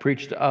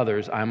preached to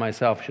others, I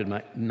myself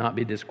should not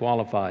be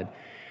disqualified.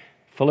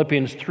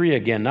 Philippians 3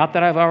 again, not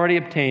that I've already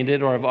obtained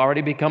it or have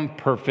already become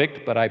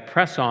perfect, but I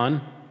press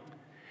on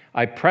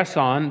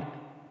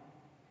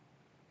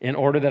in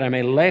order that I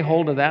may lay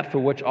hold of that for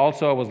which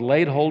also I was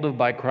laid hold of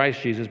by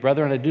Christ Jesus.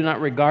 Brethren, I do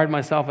not regard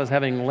myself as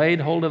having laid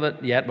hold of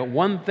it yet, but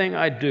one thing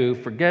I do,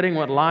 forgetting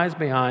what lies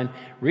behind,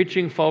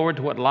 reaching forward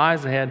to what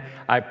lies ahead,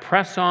 I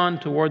press on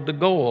toward the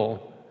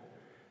goal,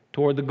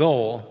 for the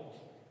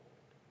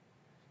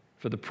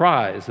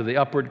prize of the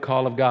upward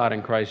call of God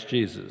in Christ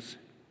Jesus.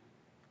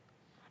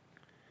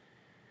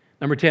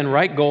 Number 10,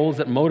 write goals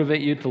that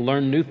motivate you to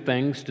learn new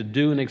things, to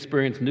do and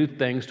experience new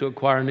things, to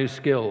acquire new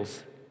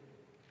skills.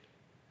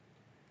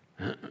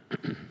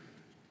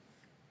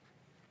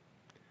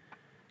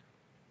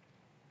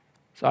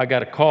 So I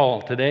got a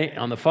call today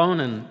on the phone,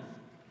 and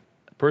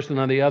the person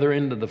on the other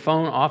end of the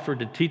phone offered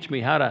to teach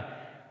me how to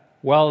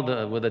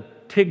weld with a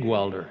TIG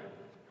welder.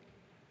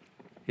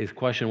 His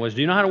question was,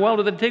 do you know how to weld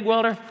with a TIG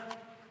welder?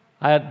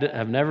 I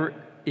have never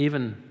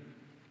even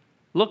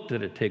looked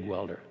at a TIG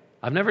welder.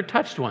 I've never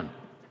touched one.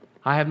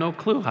 I have no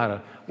clue how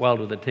to weld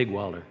with a TIG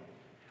welder.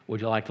 Would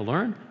you like to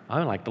learn? I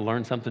would like to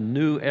learn something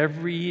new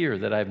every year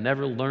that I've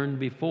never learned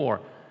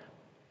before.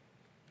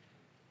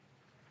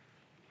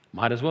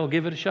 Might as well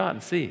give it a shot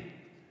and see.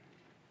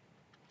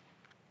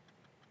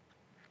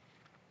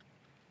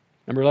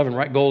 Number 11,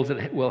 write goals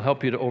that will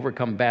help you to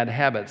overcome bad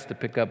habits, to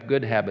pick up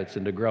good habits,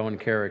 and to grow in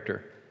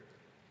character.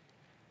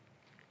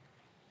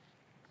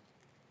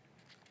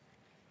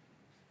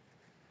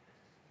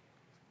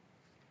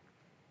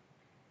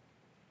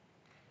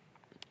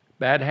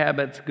 Bad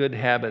habits, good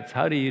habits.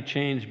 How do you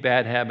change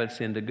bad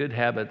habits into good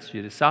habits?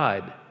 You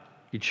decide,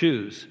 you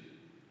choose,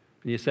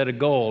 and you set a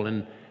goal,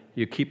 and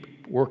you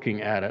keep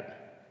working at it.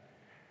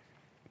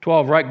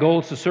 12, write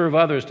goals to serve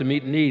others, to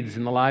meet needs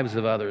in the lives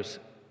of others.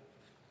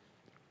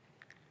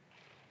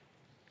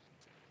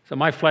 So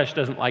my flesh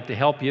doesn't like to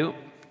help you.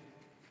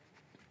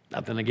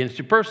 Nothing against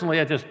you personally,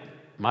 it's just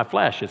my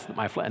flesh. It's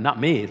my flesh, not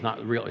me, it's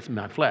not real, it's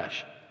my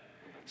flesh.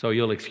 So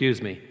you'll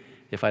excuse me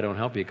if I don't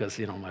help you because,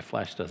 my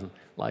flesh doesn't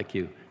like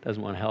you,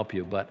 doesn't want to help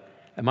you. But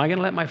am I going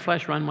to let my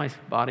flesh run my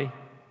body?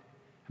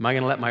 Am I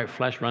going to let my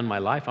flesh run my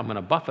life? I'm going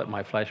to buffet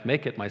my flesh,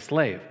 make it my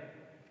slave,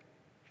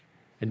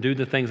 and do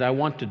the things I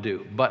want to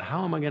do. But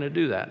how am I going to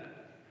do that?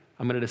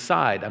 I'm going to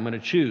decide. I'm going to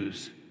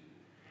choose.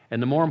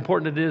 And the more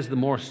important it is, the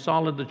more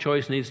solid the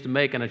choice needs to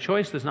make. And a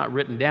choice that's not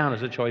written down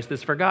is a choice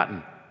that's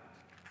forgotten.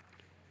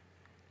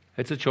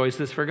 It's a choice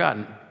that's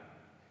forgotten.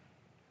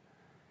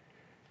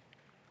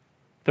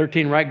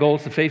 13, write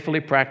goals to faithfully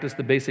practice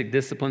the basic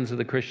disciplines of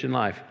the Christian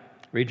life.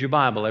 Read your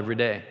Bible every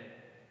day.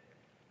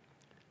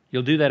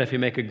 You'll do that if you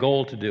make a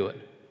goal to do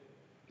it.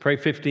 Pray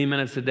 15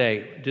 minutes a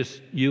day,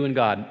 just you and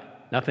God,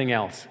 nothing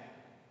else.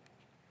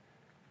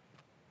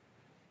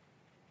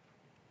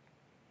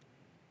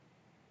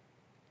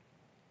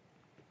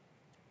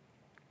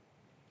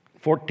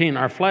 "14,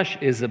 our flesh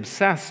is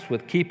obsessed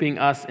with keeping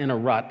us in a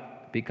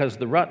rut because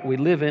the rut we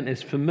live in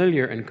is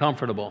familiar and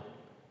comfortable.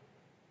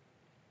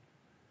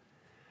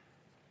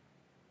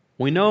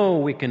 We know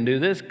we can do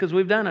this because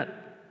we've done it.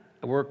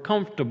 We're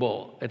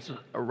comfortable. It's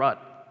a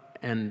rut,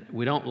 and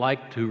we don't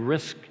like to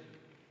risk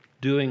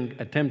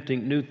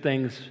attempting new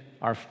things.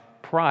 Our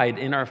pride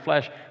in our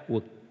flesh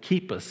will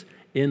keep us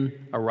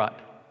in a rut,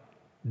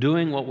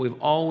 doing what we've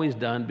always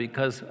done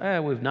because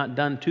we've not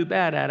done too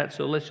bad at it,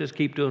 so let's just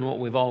keep doing what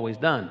we've always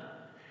done.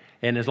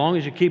 And as long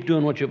as you keep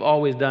doing what you've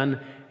always done,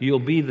 you'll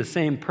be the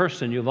same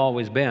person you've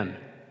always been.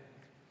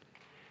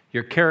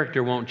 Your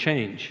character won't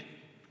change.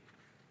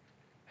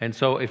 And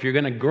so if you're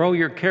going to grow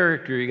your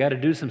character, you got to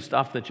do some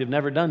stuff that you've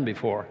never done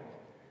before.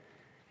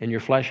 And your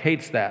flesh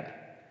hates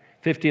that.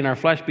 15, our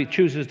flesh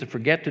chooses to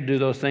forget to do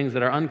those things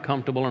that are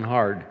uncomfortable and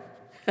hard.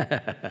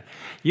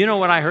 You know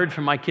what I heard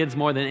from my kids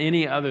more than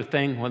any other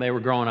thing when they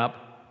were growing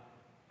up?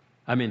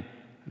 I mean,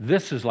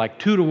 this is like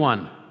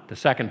 2-1 to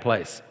second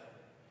place.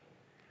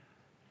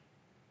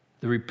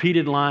 The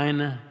repeated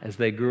line as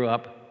they grew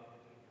up,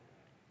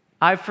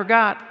 I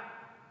forgot.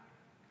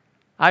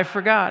 I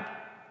forgot.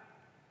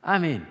 I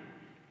mean,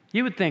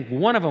 you would think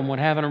one of them would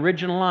have an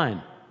original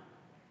line.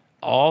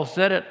 All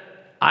said it.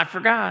 I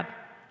forgot.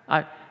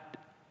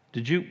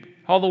 Did you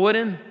haul the wood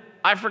in?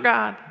 I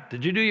forgot.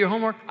 Did you do your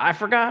homework? I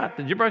forgot.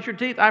 Did you brush your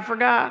teeth? I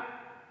forgot.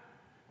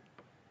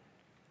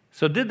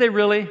 So did they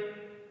really?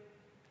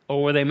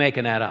 Or were they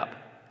making that up?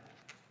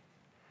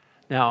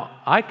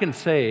 Now, I can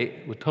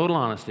say with total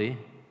honesty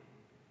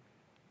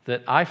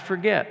that I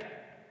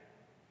forget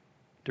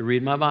to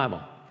read my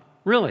Bible.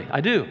 Really, I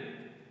do.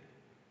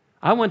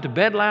 I went to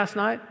bed last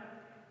night.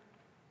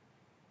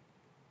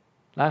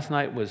 Last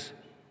night was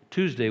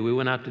Tuesday. We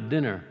went out to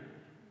dinner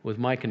with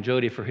Mike and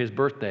Jody for his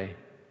birthday.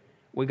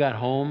 We got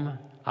home.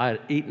 I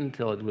had eaten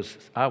till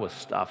I was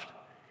stuffed.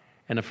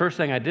 And the first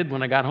thing I did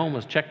when I got home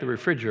was check the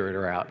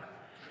refrigerator out.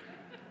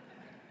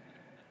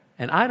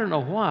 And I don't know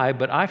why,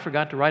 but I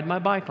forgot to ride my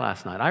bike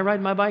last night. I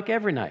ride my bike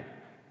every night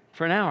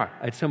for an hour.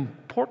 It's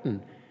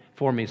important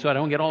for me so I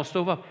don't get all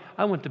stove up.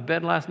 I went to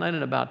bed last night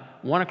at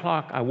about 1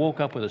 o'clock. I woke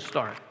up with a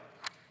start.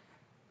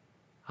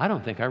 I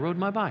don't think I rode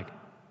my bike.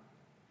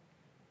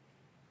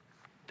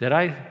 Did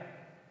I,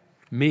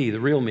 the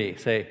real me,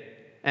 say,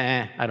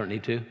 I don't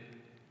need to?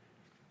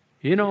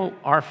 You know,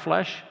 our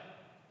flesh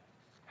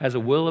has a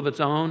will of its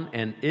own,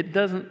 and it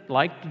doesn't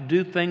like to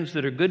do things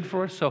that are good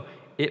for us, so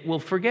it will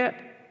forget.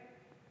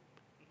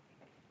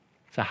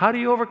 So how do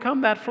you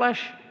overcome that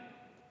flesh?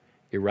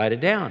 You write it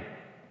down.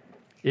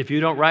 If you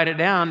don't write it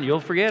down, you'll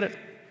forget it.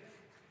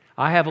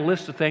 I have a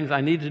list of things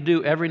I need to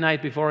do every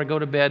night before I go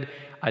to bed.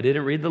 I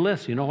didn't read the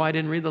list. You know why I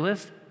didn't read the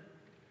list?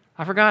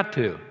 I forgot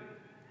to.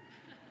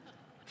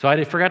 So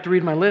I forgot to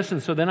read my list,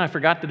 and so then I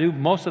forgot to do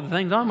most of the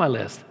things on my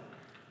list.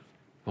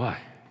 Boy,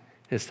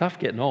 it's tough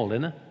getting old,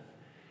 isn't it?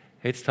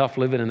 It's tough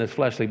living in this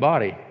fleshly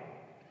body.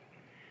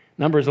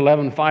 Numbers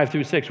 11,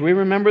 5-6. We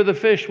remember the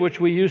fish which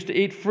we used to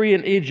eat free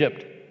in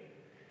Egypt,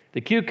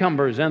 The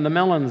cucumbers and the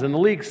melons and the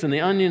leeks and the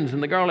onions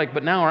and the garlic,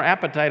 but now our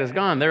appetite is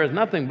gone. There is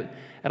nothing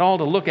at all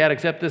to look at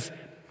except this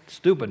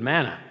stupid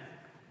manna.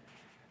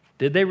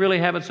 Did they really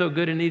have it so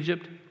good in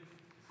Egypt?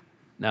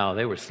 No,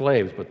 they were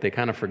slaves, but they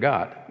kind of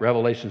forgot.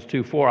 Revelations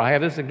 2:4, I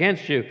have this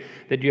against you,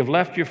 that you have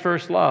left your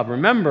first love.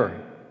 Remember,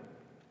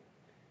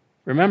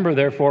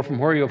 therefore, from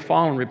where you have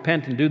fallen,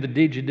 repent and do the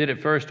deeds you did at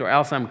first, or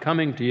else I'm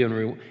coming to you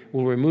and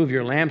will remove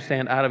your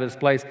lampstand out of its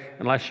place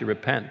unless you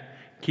repent.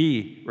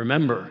 Key,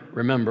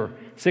 remember.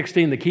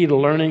 16, the key to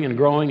learning and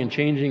growing and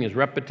changing is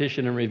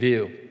repetition and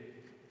review.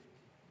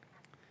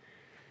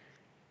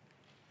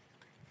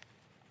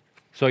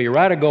 So you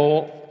write a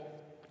goal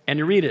and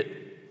you read it.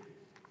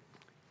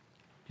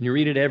 And you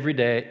read it every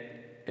day,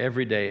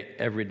 every day,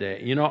 every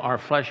day. You know, our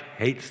flesh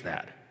hates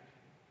that.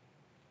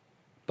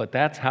 But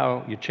that's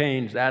how you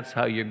change, that's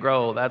how you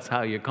grow, that's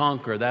how you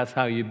conquer, that's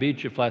how you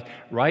beat your flesh.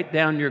 Write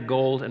down your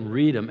goals and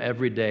read them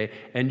every day,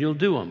 and you'll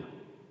do them.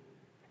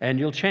 And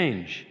you'll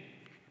change.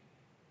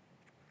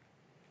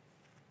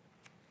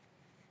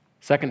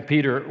 2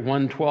 Peter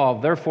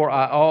 1:12, therefore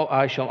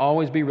I shall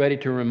always be ready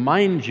to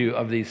remind you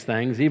of these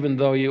things, even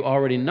though you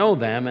already know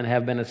them and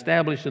have been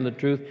established in the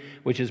truth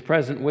which is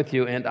present with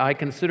you. And I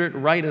consider it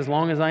right, as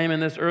long as I am in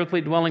this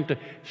earthly dwelling, to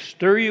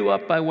stir you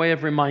up by way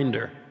of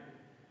reminder.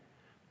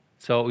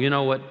 So you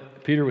know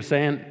what Peter was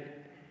saying?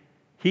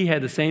 He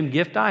had the same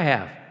gift I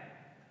have,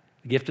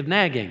 the gift of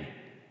nagging.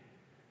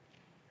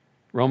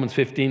 Romans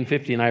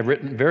 15:15, I have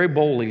written very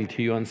boldly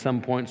to you on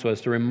some points so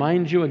as to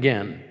remind you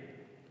again.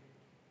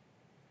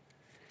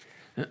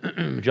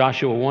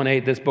 Joshua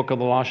 1:8, this book of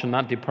the law shall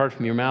not depart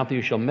from your mouth.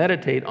 You shall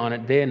meditate on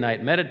it day and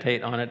night.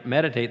 Meditate on it.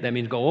 Meditate, that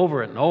means go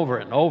over it and over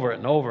it and over it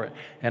and over it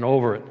and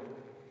over it.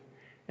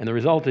 And the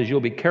result is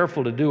you'll be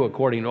careful to do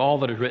according to all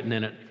that is written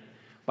in it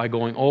by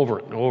going over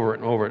it and over it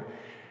and over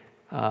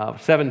it.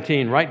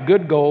 17, write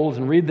good goals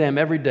and read them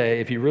every day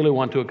if you really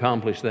want to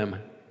accomplish them.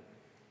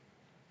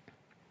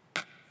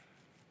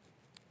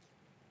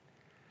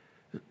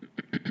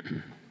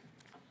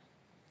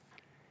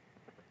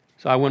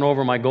 So I went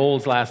over my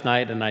goals last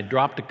night, and I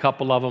dropped a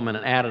couple of them and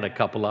added a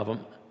couple of them,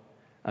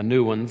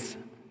 new ones.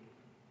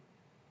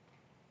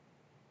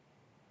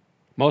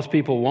 Most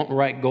people won't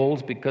write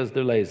goals because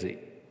they're lazy.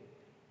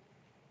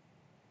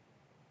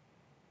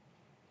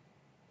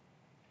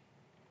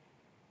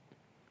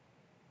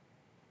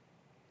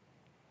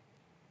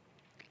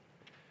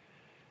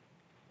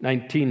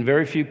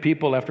 Very few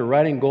people, after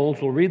writing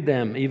goals, will read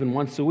them even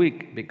once a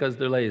week because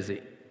they're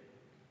lazy.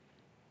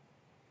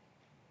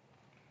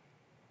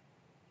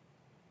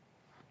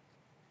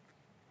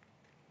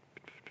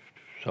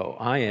 So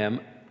I am,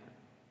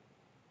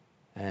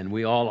 and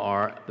we all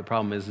are. The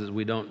problem is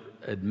we don't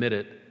admit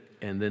it,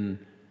 and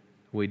then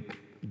we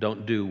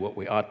don't do what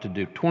we ought to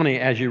do. 20,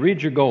 as you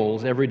read your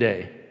goals every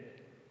day,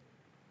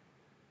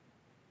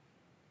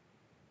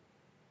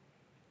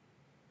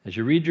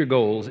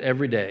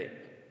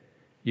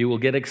 you will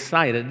get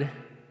excited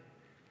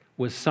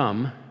with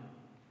some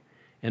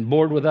and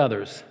bored with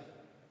others.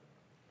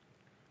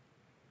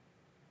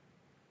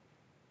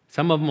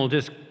 Some of them will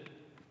just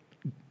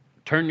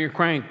turn your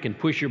crank and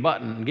push your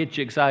button and get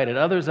you excited.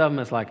 Others of them,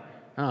 it's like,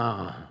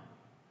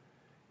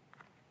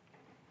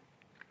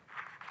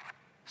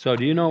 So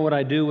do you know what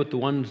I do with the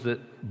ones that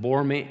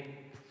bore me?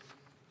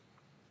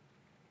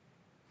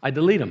 I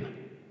delete them.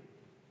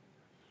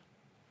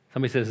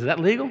 Somebody says, is that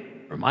legal?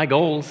 Or my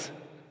goals?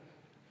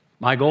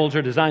 My goals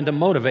are designed to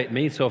motivate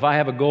me, so if I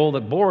have a goal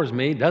that bores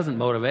me, doesn't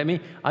motivate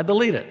me, I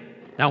delete it.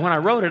 Now, when I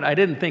wrote it, I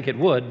didn't think it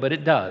would, but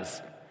it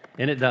does.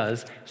 And it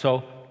does.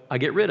 So I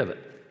get rid of it.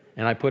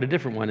 And I put a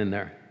different one in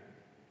there.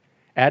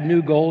 Add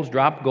new goals,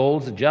 drop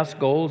goals, adjust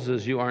goals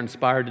as you are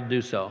inspired to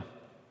do so.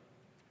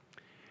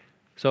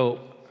 So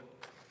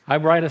I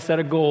write a set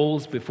of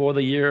goals before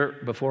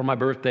my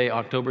birthday,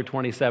 October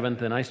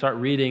 27th, and I start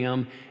reading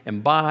them.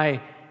 And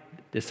by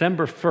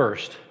December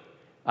 1st,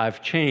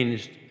 I've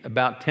changed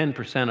about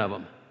 10% of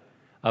them.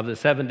 Of the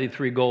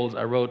 73 goals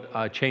I wrote,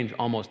 I changed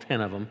almost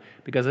 10 of them.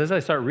 Because as I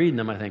start reading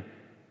them, I think,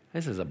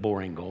 this is a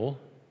boring goal.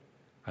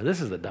 Or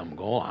this is a dumb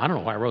goal. I don't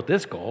know why I wrote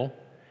this goal.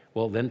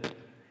 Well, then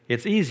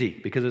it's easy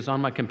because it's on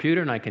my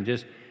computer and I can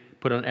just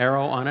put an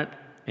arrow on it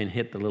and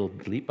hit the little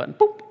delete button.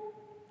 Boop.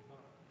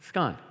 It's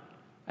gone.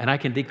 And I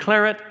can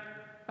declare it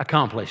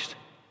accomplished.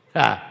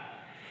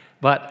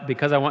 But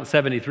because I want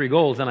 73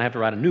 goals, then I have to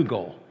write a new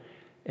goal.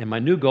 And my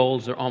new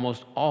goals are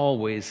almost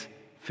always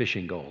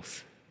fishing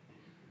goals.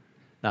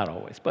 Not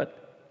always,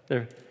 but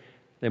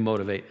they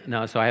motivate.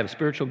 Now, so I have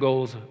spiritual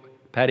goals,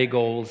 Patty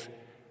goals,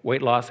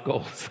 weight loss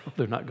goals.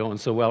 They're not going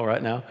so well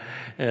right now.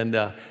 And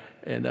a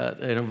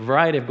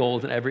variety of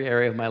goals in every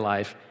area of my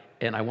life,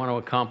 and I want to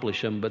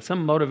accomplish them, but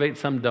some motivate,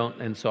 some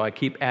don't, and so I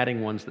keep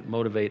adding ones that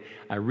motivate.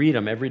 I read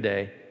them every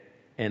day,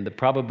 and the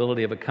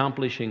probability of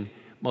accomplishing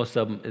most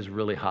of them is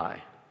really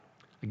high.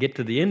 I get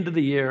to the end of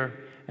the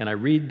year, and I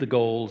read the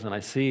goals, and I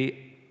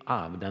see,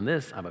 I've done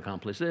this, I've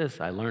accomplished this,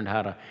 I learned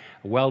how to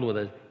weld with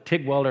a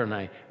TIG welder, and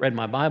I read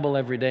my Bible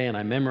every day, and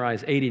I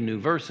memorized 80 new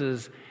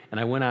verses, and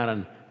I went out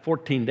on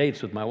 14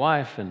 dates with my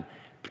wife, and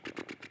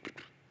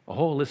a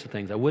whole list of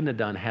things I wouldn't have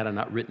done had I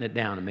not written it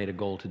down and made a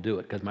goal to do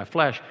it, because my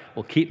flesh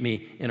will keep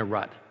me in a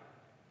rut.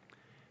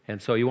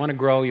 And so you want to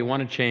grow, you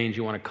want to change,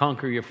 you want to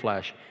conquer your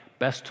flesh.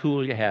 Best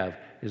tool you have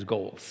is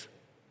goals.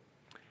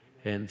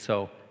 And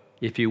so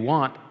if you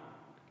want,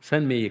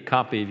 send me a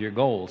copy of your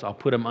goals. I'll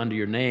put them under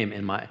your name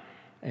in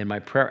my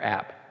prayer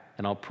app,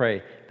 and I'll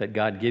pray that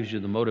God gives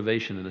you the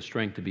motivation and the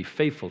strength to be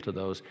faithful to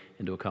those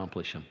and to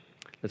accomplish them.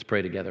 Let's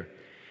pray together.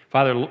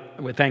 Father,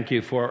 we thank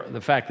you for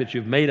the fact that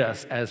you've made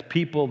us as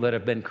people that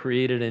have been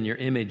created in your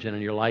image and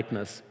in your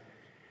likeness.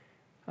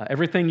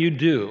 Everything you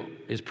do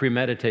is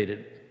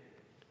premeditated.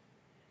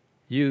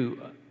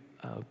 You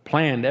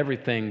planned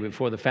everything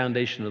before the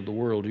foundation of the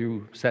world.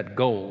 You set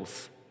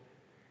goals,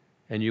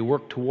 and you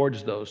work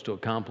towards those to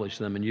accomplish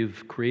them. And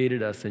you've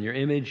created us in your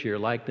image, your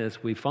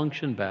likeness. We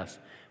function best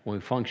when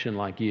we function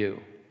like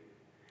you.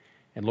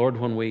 And Lord,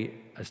 when we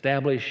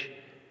establish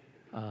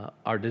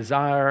our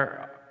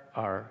desire,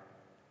 our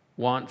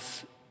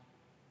wants,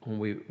 when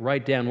we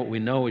write down what we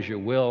know is your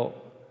will,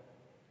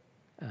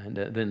 and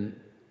then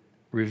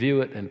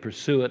review it and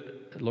pursue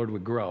it, Lord, we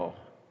grow,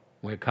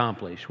 we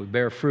accomplish, we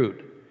bear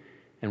fruit,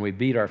 and we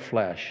beat our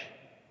flesh.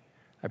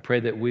 I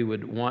pray that we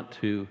would want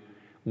to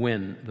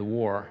win the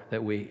war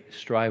that we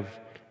strive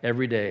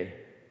every day.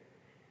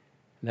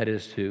 That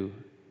is to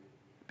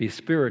be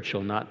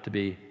spiritual, not to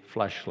be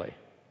fleshly.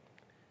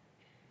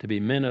 To be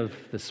men of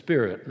the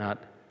Spirit,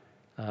 not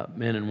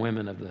men and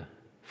women of the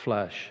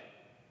flesh.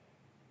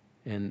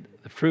 And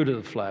the fruit of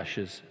the flesh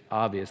is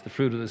obvious. The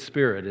fruit of the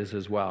Spirit is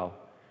as well.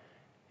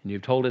 And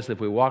you've told us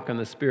if we walk in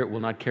the Spirit, we'll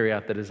not carry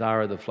out the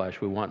desire of the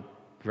flesh. We want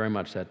very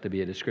much that to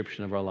be a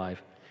description of our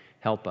life.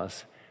 Help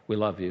us. We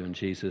love you. In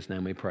Jesus'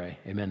 name we pray.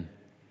 Amen.